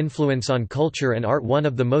 Influence on culture and art. One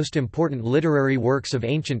of the most important literary works of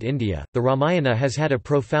ancient India, the Ramayana has had a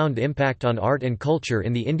profound impact on art and culture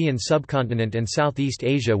in the Indian subcontinent and Southeast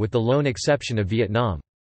Asia with the lone exception of Vietnam.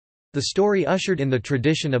 The story ushered in the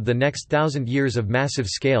tradition of the next 1,000 years of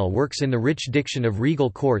massive-scale works in the rich diction of regal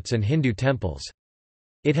courts and Hindu temples.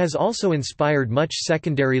 It has also inspired much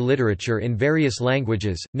secondary literature in various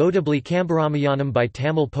languages, notably Kambaramayanam by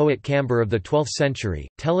Tamil poet Kambar of the 12th century,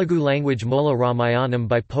 Telugu language Molla Ramayanam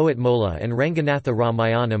by poet Molla and Ranganatha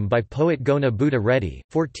Ramayanam by poet Gona Buddha Reddy,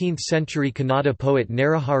 14th century Kannada poet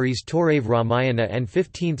Narahari's Torave Ramayana and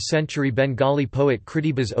 15th century Bengali poet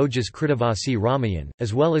Kritibas Ojas Krittivasi Ramayan,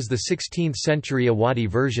 as well as the 16th century Awadhi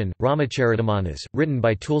version, Ramacharitamanas, written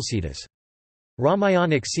by Tulsidas.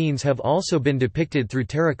 Ramayanic scenes have also been depicted through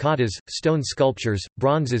terracottas, stone sculptures,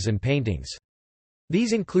 bronzes and paintings.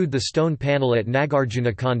 These include the stone panel at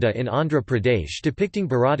Nagarjunakonda in Andhra Pradesh depicting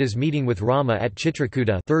Bharata's meeting with Rama at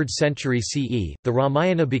Chitrakuta 3rd century CE. The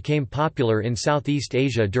Ramayana became popular in Southeast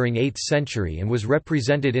Asia during 8th century and was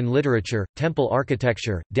represented in literature, temple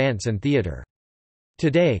architecture, dance and theatre.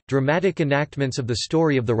 Today, dramatic enactments of the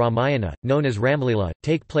story of the Ramayana, known as Ramlila,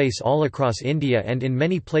 take place all across India and in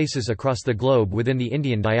many places across the globe within the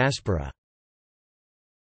Indian diaspora.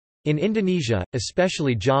 In Indonesia,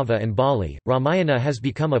 especially Java and Bali, Ramayana has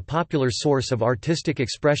become a popular source of artistic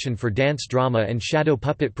expression for dance drama and shadow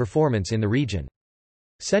puppet performance in the region.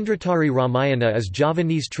 Sendratari Ramayana is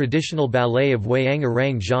Javanese traditional ballet of wayang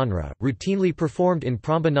orang genre, routinely performed in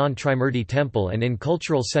Prambanan Trimurti Temple and in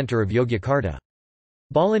Cultural Centre of Yogyakarta.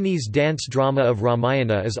 Balinese dance drama of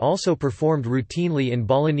Ramayana is also performed routinely in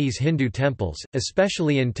Balinese Hindu temples,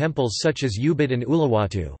 especially in temples such as Ubud and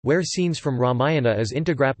Uluwatu, where scenes from Ramayana is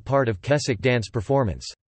integrap part of Kesak dance performance.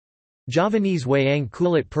 Javanese wayang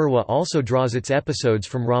kulit purwa also draws its episodes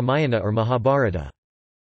from Ramayana or Mahabharata.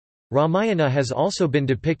 Ramayana has also been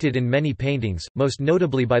depicted in many paintings, most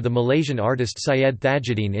notably by the Malaysian artist Syed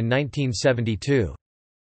Thajuddin in 1972.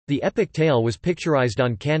 The epic tale was picturized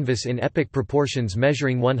on canvas in epic proportions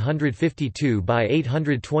measuring 152 by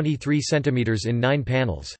 823 cm in 9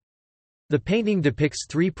 panels. The painting depicts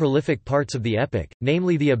 3 prolific parts of the epic,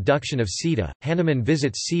 namely the abduction of Sita, Hanuman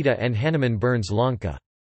visits Sita and Hanuman burns Lanka.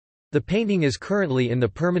 The painting is currently in the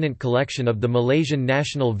permanent collection of the Malaysian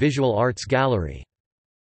National Visual Arts Gallery.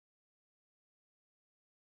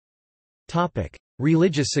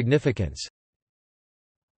 Religious significance.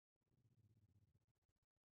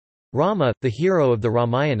 Rama, the hero of the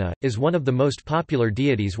Ramayana, is one of the most popular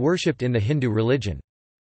deities worshipped in the Hindu religion.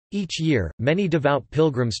 Each year, many devout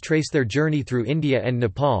pilgrims trace their journey through India and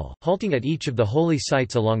Nepal, halting at each of the holy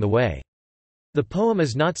sites along the way. The poem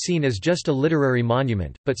is not seen as just a literary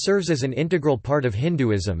monument, but serves as an integral part of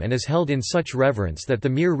Hinduism and is held in such reverence that the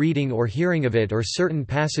mere reading or hearing of it or certain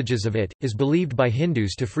passages of it, is believed by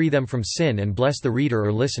Hindus to free them from sin and bless the reader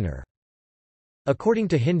or listener. According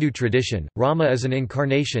to Hindu tradition, Rama is an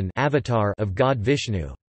incarnation avatar of God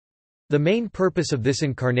Vishnu. The main purpose of this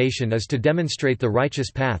incarnation is to demonstrate the righteous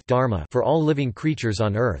path dharma for all living creatures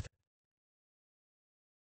on earth.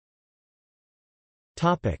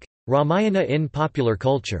 Ramayana in popular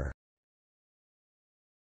culture.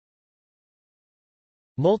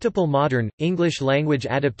 Multiple modern, English-language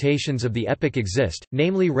adaptations of the epic exist,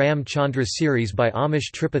 namely Ram Chandra's series by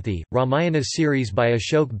Amish Tripathi, Ramayana's series by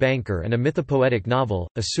Ashok Bankar and a mythopoetic novel,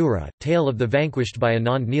 Asura, Tale of the Vanquished by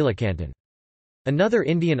Anand Neelakantan. Another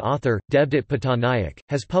Indian author, Devdutt Patanayak,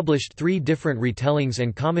 has published 3 different retellings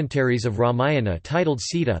and commentaries of Ramayana titled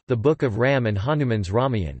Sita, the Book of Ram and Hanuman's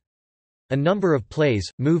Ramayan. A number of plays,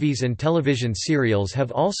 movies and television serials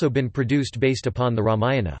have also been produced based upon the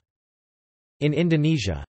Ramayana. In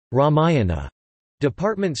Indonesia, Ramayana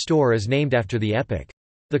department store is named after the epic.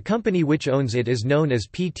 The company which owns it is known as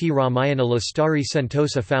PT Ramayana Lestari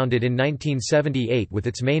Sentosa, founded in 1978 with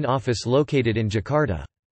its main office located in Jakarta.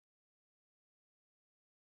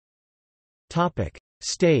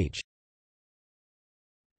 Stage.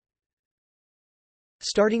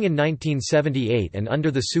 Starting in 1978 and under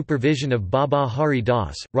the supervision of Baba Hari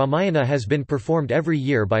Das, Ramayana has been performed every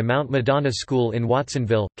year by Mount Madonna School in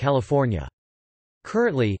Watsonville, California.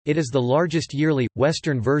 Currently, it is the largest yearly,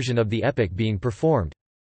 Western version of the epic being performed.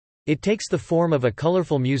 It takes the form of a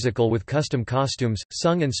colorful musical with custom costumes,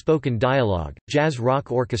 sung and spoken dialogue, jazz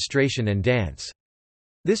rock orchestration and dance.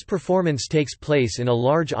 This performance takes place in a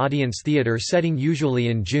large audience theater setting usually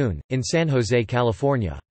in June, in San Jose,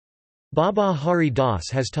 California. Baba Hari Das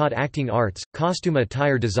has taught acting arts, costume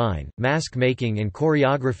attire design, mask making and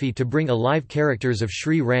choreography to bring alive characters of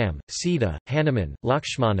Sri Ram, Sita, Hanuman,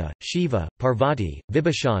 Lakshmana, Shiva, Parvati,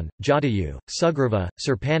 Vibhishan, Jatayu, Sugriva,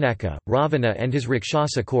 Surpanaka, Ravana and his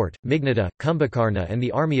Rakshasa court, Mignata, Kumbhakarna and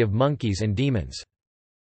the army of monkeys and demons.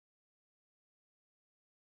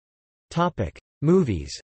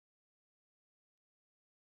 Movies.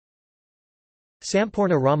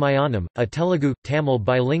 Sampurna Ramayanam, a Telugu, Tamil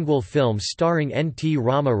bilingual film starring N.T.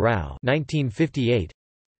 Rama Rao 1958.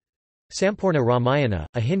 Sampurna Ramayana,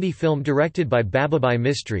 a Hindi film directed by Bababhai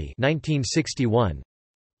Mistry 1961.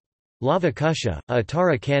 Lava Kusha, a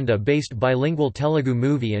Uttara Kanda-based bilingual Telugu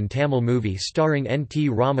movie and Tamil movie starring N.T.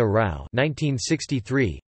 Rama Rao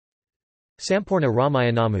 1963. Sampurna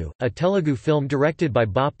Ramayanamu, a Telugu film directed by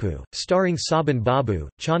Bapu, starring Saban Babu,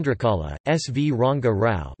 Chandrakala, S. V. Ranga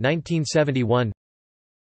Rao 1971.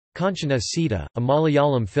 Kanchana Sita, a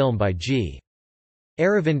Malayalam film by G.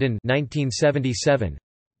 Aravindan 1977.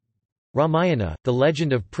 Ramayana, The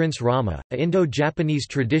Legend of Prince Rama, a Indo-Japanese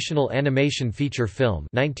traditional animation feature film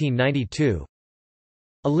 1992.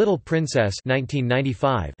 A Little Princess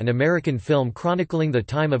 1995, an American film chronicling the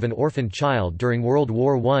time of an orphaned child during World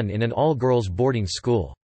War I in an all-girls boarding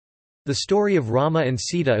school. The story of Rama and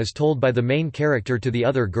Sita is told by the main character to the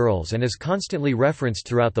other girls and is constantly referenced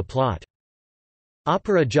throughout the plot.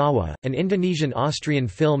 Opera Jawa, an Indonesian-Austrian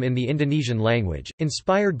film in the Indonesian language,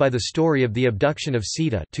 inspired by the story of the abduction of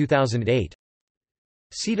Sita 2008.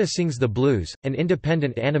 Sita Sings the Blues, an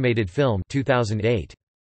independent animated film 2008.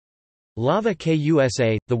 Lava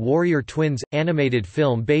Kusa, The Warrior Twins, animated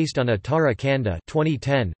film based on Uttara Kanda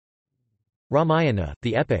 2010. Ramayana,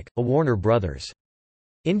 The Epic, a Warner Brothers.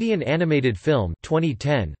 Indian animated film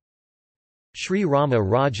 2010. Sri Rama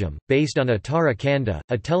Rajam, based on Uttara Kanda,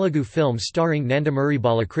 a Telugu film starring Nandamuri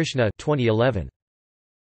Balakrishna 2011.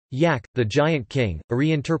 Yak, the Giant King, a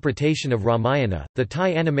reinterpretation of Ramayana, the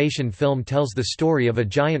Thai animation film tells the story of a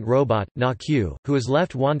giant robot, Na Q, who is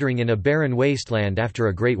left wandering in a barren wasteland after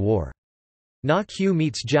a great war. Na Q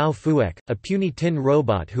meets Jiao Fuek, a puny tin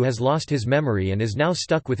robot who has lost his memory and is now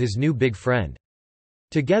stuck with his new big friend.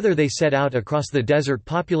 Together they set out across the desert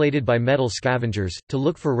populated by metal scavengers, to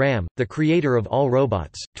look for Ram, the creator of all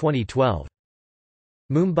robots. 2012.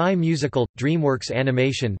 Mumbai Musical, DreamWorks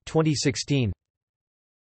Animation 2016.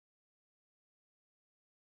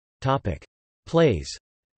 Plays.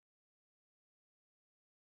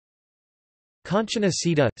 Kanchana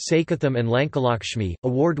Sita, Sakatham and Lankalakshmi,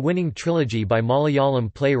 award-winning trilogy by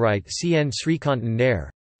Malayalam playwright C. N. Srikantan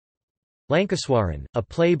Nair. Lankaswaran, a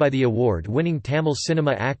play by the award-winning Tamil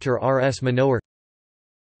cinema actor R. S. Manohar.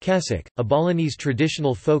 Kesak, a Balinese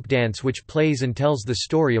traditional folk dance which plays and tells the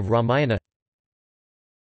story of Ramayana.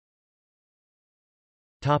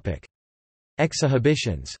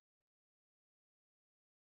 Exhibitions.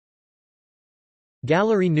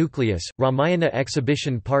 Gallery Nucleus, Ramayana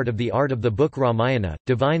exhibition part of the Art of the Book Ramayana,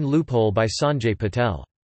 Divine Loophole by Sanjay Patel.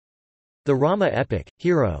 The Rama Epic,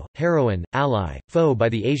 Hero, Heroine, Ally, Foe by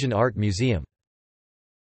the Asian Art Museum.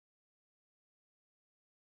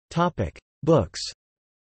 Books.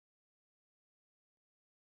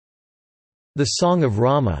 The Song of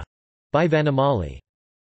Rama by Vanamali.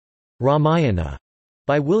 Ramayana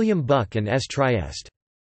by William Buck and S. Trieste.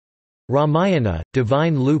 Ramayana,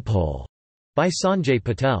 Divine Loophole by Sanjay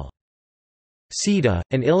Patel. Sita,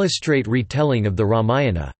 an illustrate retelling of the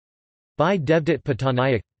Ramayana by Devdutt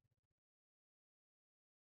Patanayak.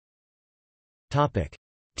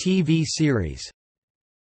 TV series.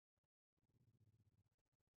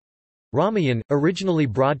 Ramayana, originally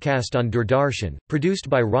broadcast on Doordarshan, produced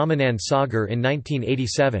by Ramanand Sagar in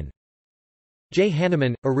 1987. Jai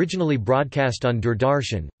Hanuman, originally broadcast on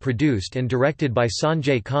Doordarshan, produced and directed by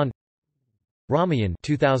Sanjay Khan. Ramayana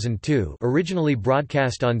 2002, originally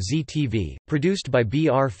broadcast on Zee TV, produced by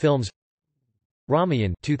BR Films.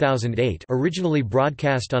 Ramayana 2008, originally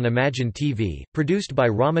broadcast on Imagine TV, produced by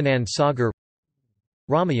Ramanand Sagar.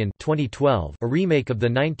 Ramayana 2012, a remake of the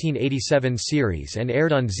 1987 series and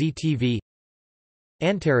aired on Zee TV.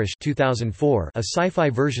 Antarish 2004, a sci-fi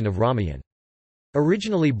version of Ramayana.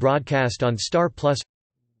 Originally broadcast on Star Plus.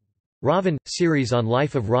 Ravan, series on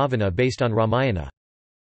life of Ravana based on Ramayana.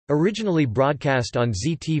 Originally broadcast on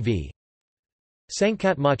Zee TV.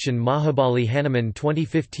 Sankatmochan Mahabali Hanuman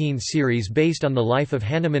 2015 series based on the life of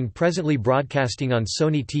Hanuman presently broadcasting on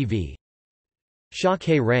Sony TV.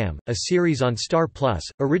 Shakh Ram, a series on Star Plus,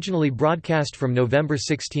 originally broadcast from November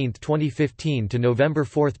 16, 2015 to November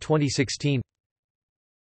 4, 2016.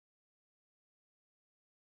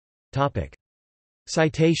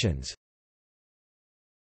 Citations.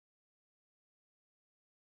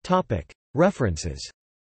 References.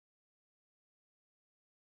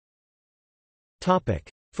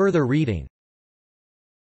 Further reading.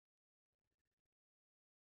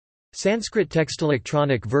 Sanskrit text.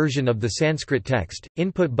 Electronic version of the Sanskrit text,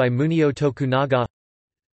 input by Munio Tokunaga.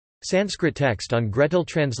 Sanskrit text on Gretel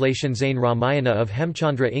translation. Zain Ramayana of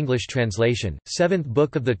Hemchandra English translation, 7th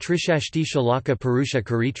book of the Trishashti Shalaka Purusha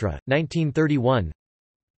Charitra, 1931.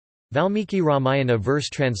 Valmiki Ramayana verse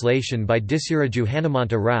translation by Disiraju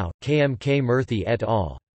Hanumanta Rao, KMK Murthy et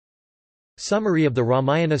al. Summary of the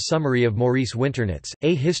Ramayana. Summary of Maurice Winternitz,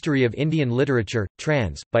 A History of Indian Literature,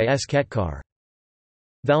 trans. by S. Ketkar.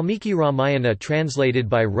 Valmiki Ramayana translated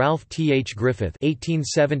by Ralph T. H. Griffith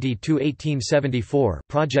 (1870–1874),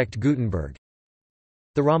 Project Gutenberg.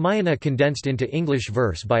 The Ramayana condensed into English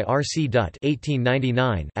verse by R. C. Dutt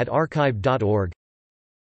 (1899) at archive.org.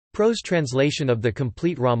 Prose translation of the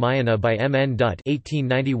complete Ramayana by M. N. Dutt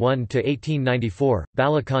 (1891–1894),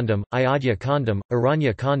 Balakandam, Ayodhya Kandam,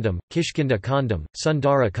 Aranya Kandam, Kishkinda Kandam,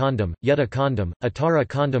 Sundara Kandam, Yuddha Kandam, Uttara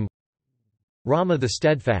Kandam. Rama the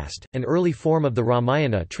Steadfast, an early form of the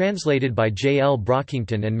Ramayana translated by J. L.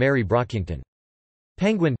 Brockington and Mary Brockington.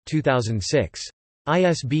 Penguin, 2006.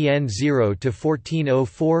 ISBN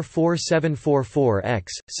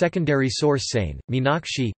 0-14044744-X, secondary source Sain,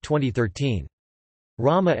 Meenakshi, 2013.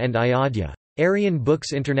 Rama and Ayodhya. Aryan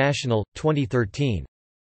Books International, 2013.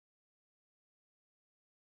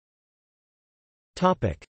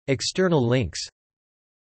 External links.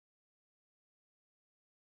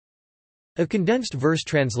 A condensed verse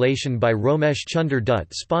translation by Romesh Chunder Dutt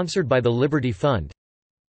sponsored by the Liberty Fund.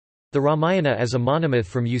 The Ramayana as a monomyth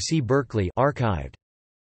from UC Berkeley archived.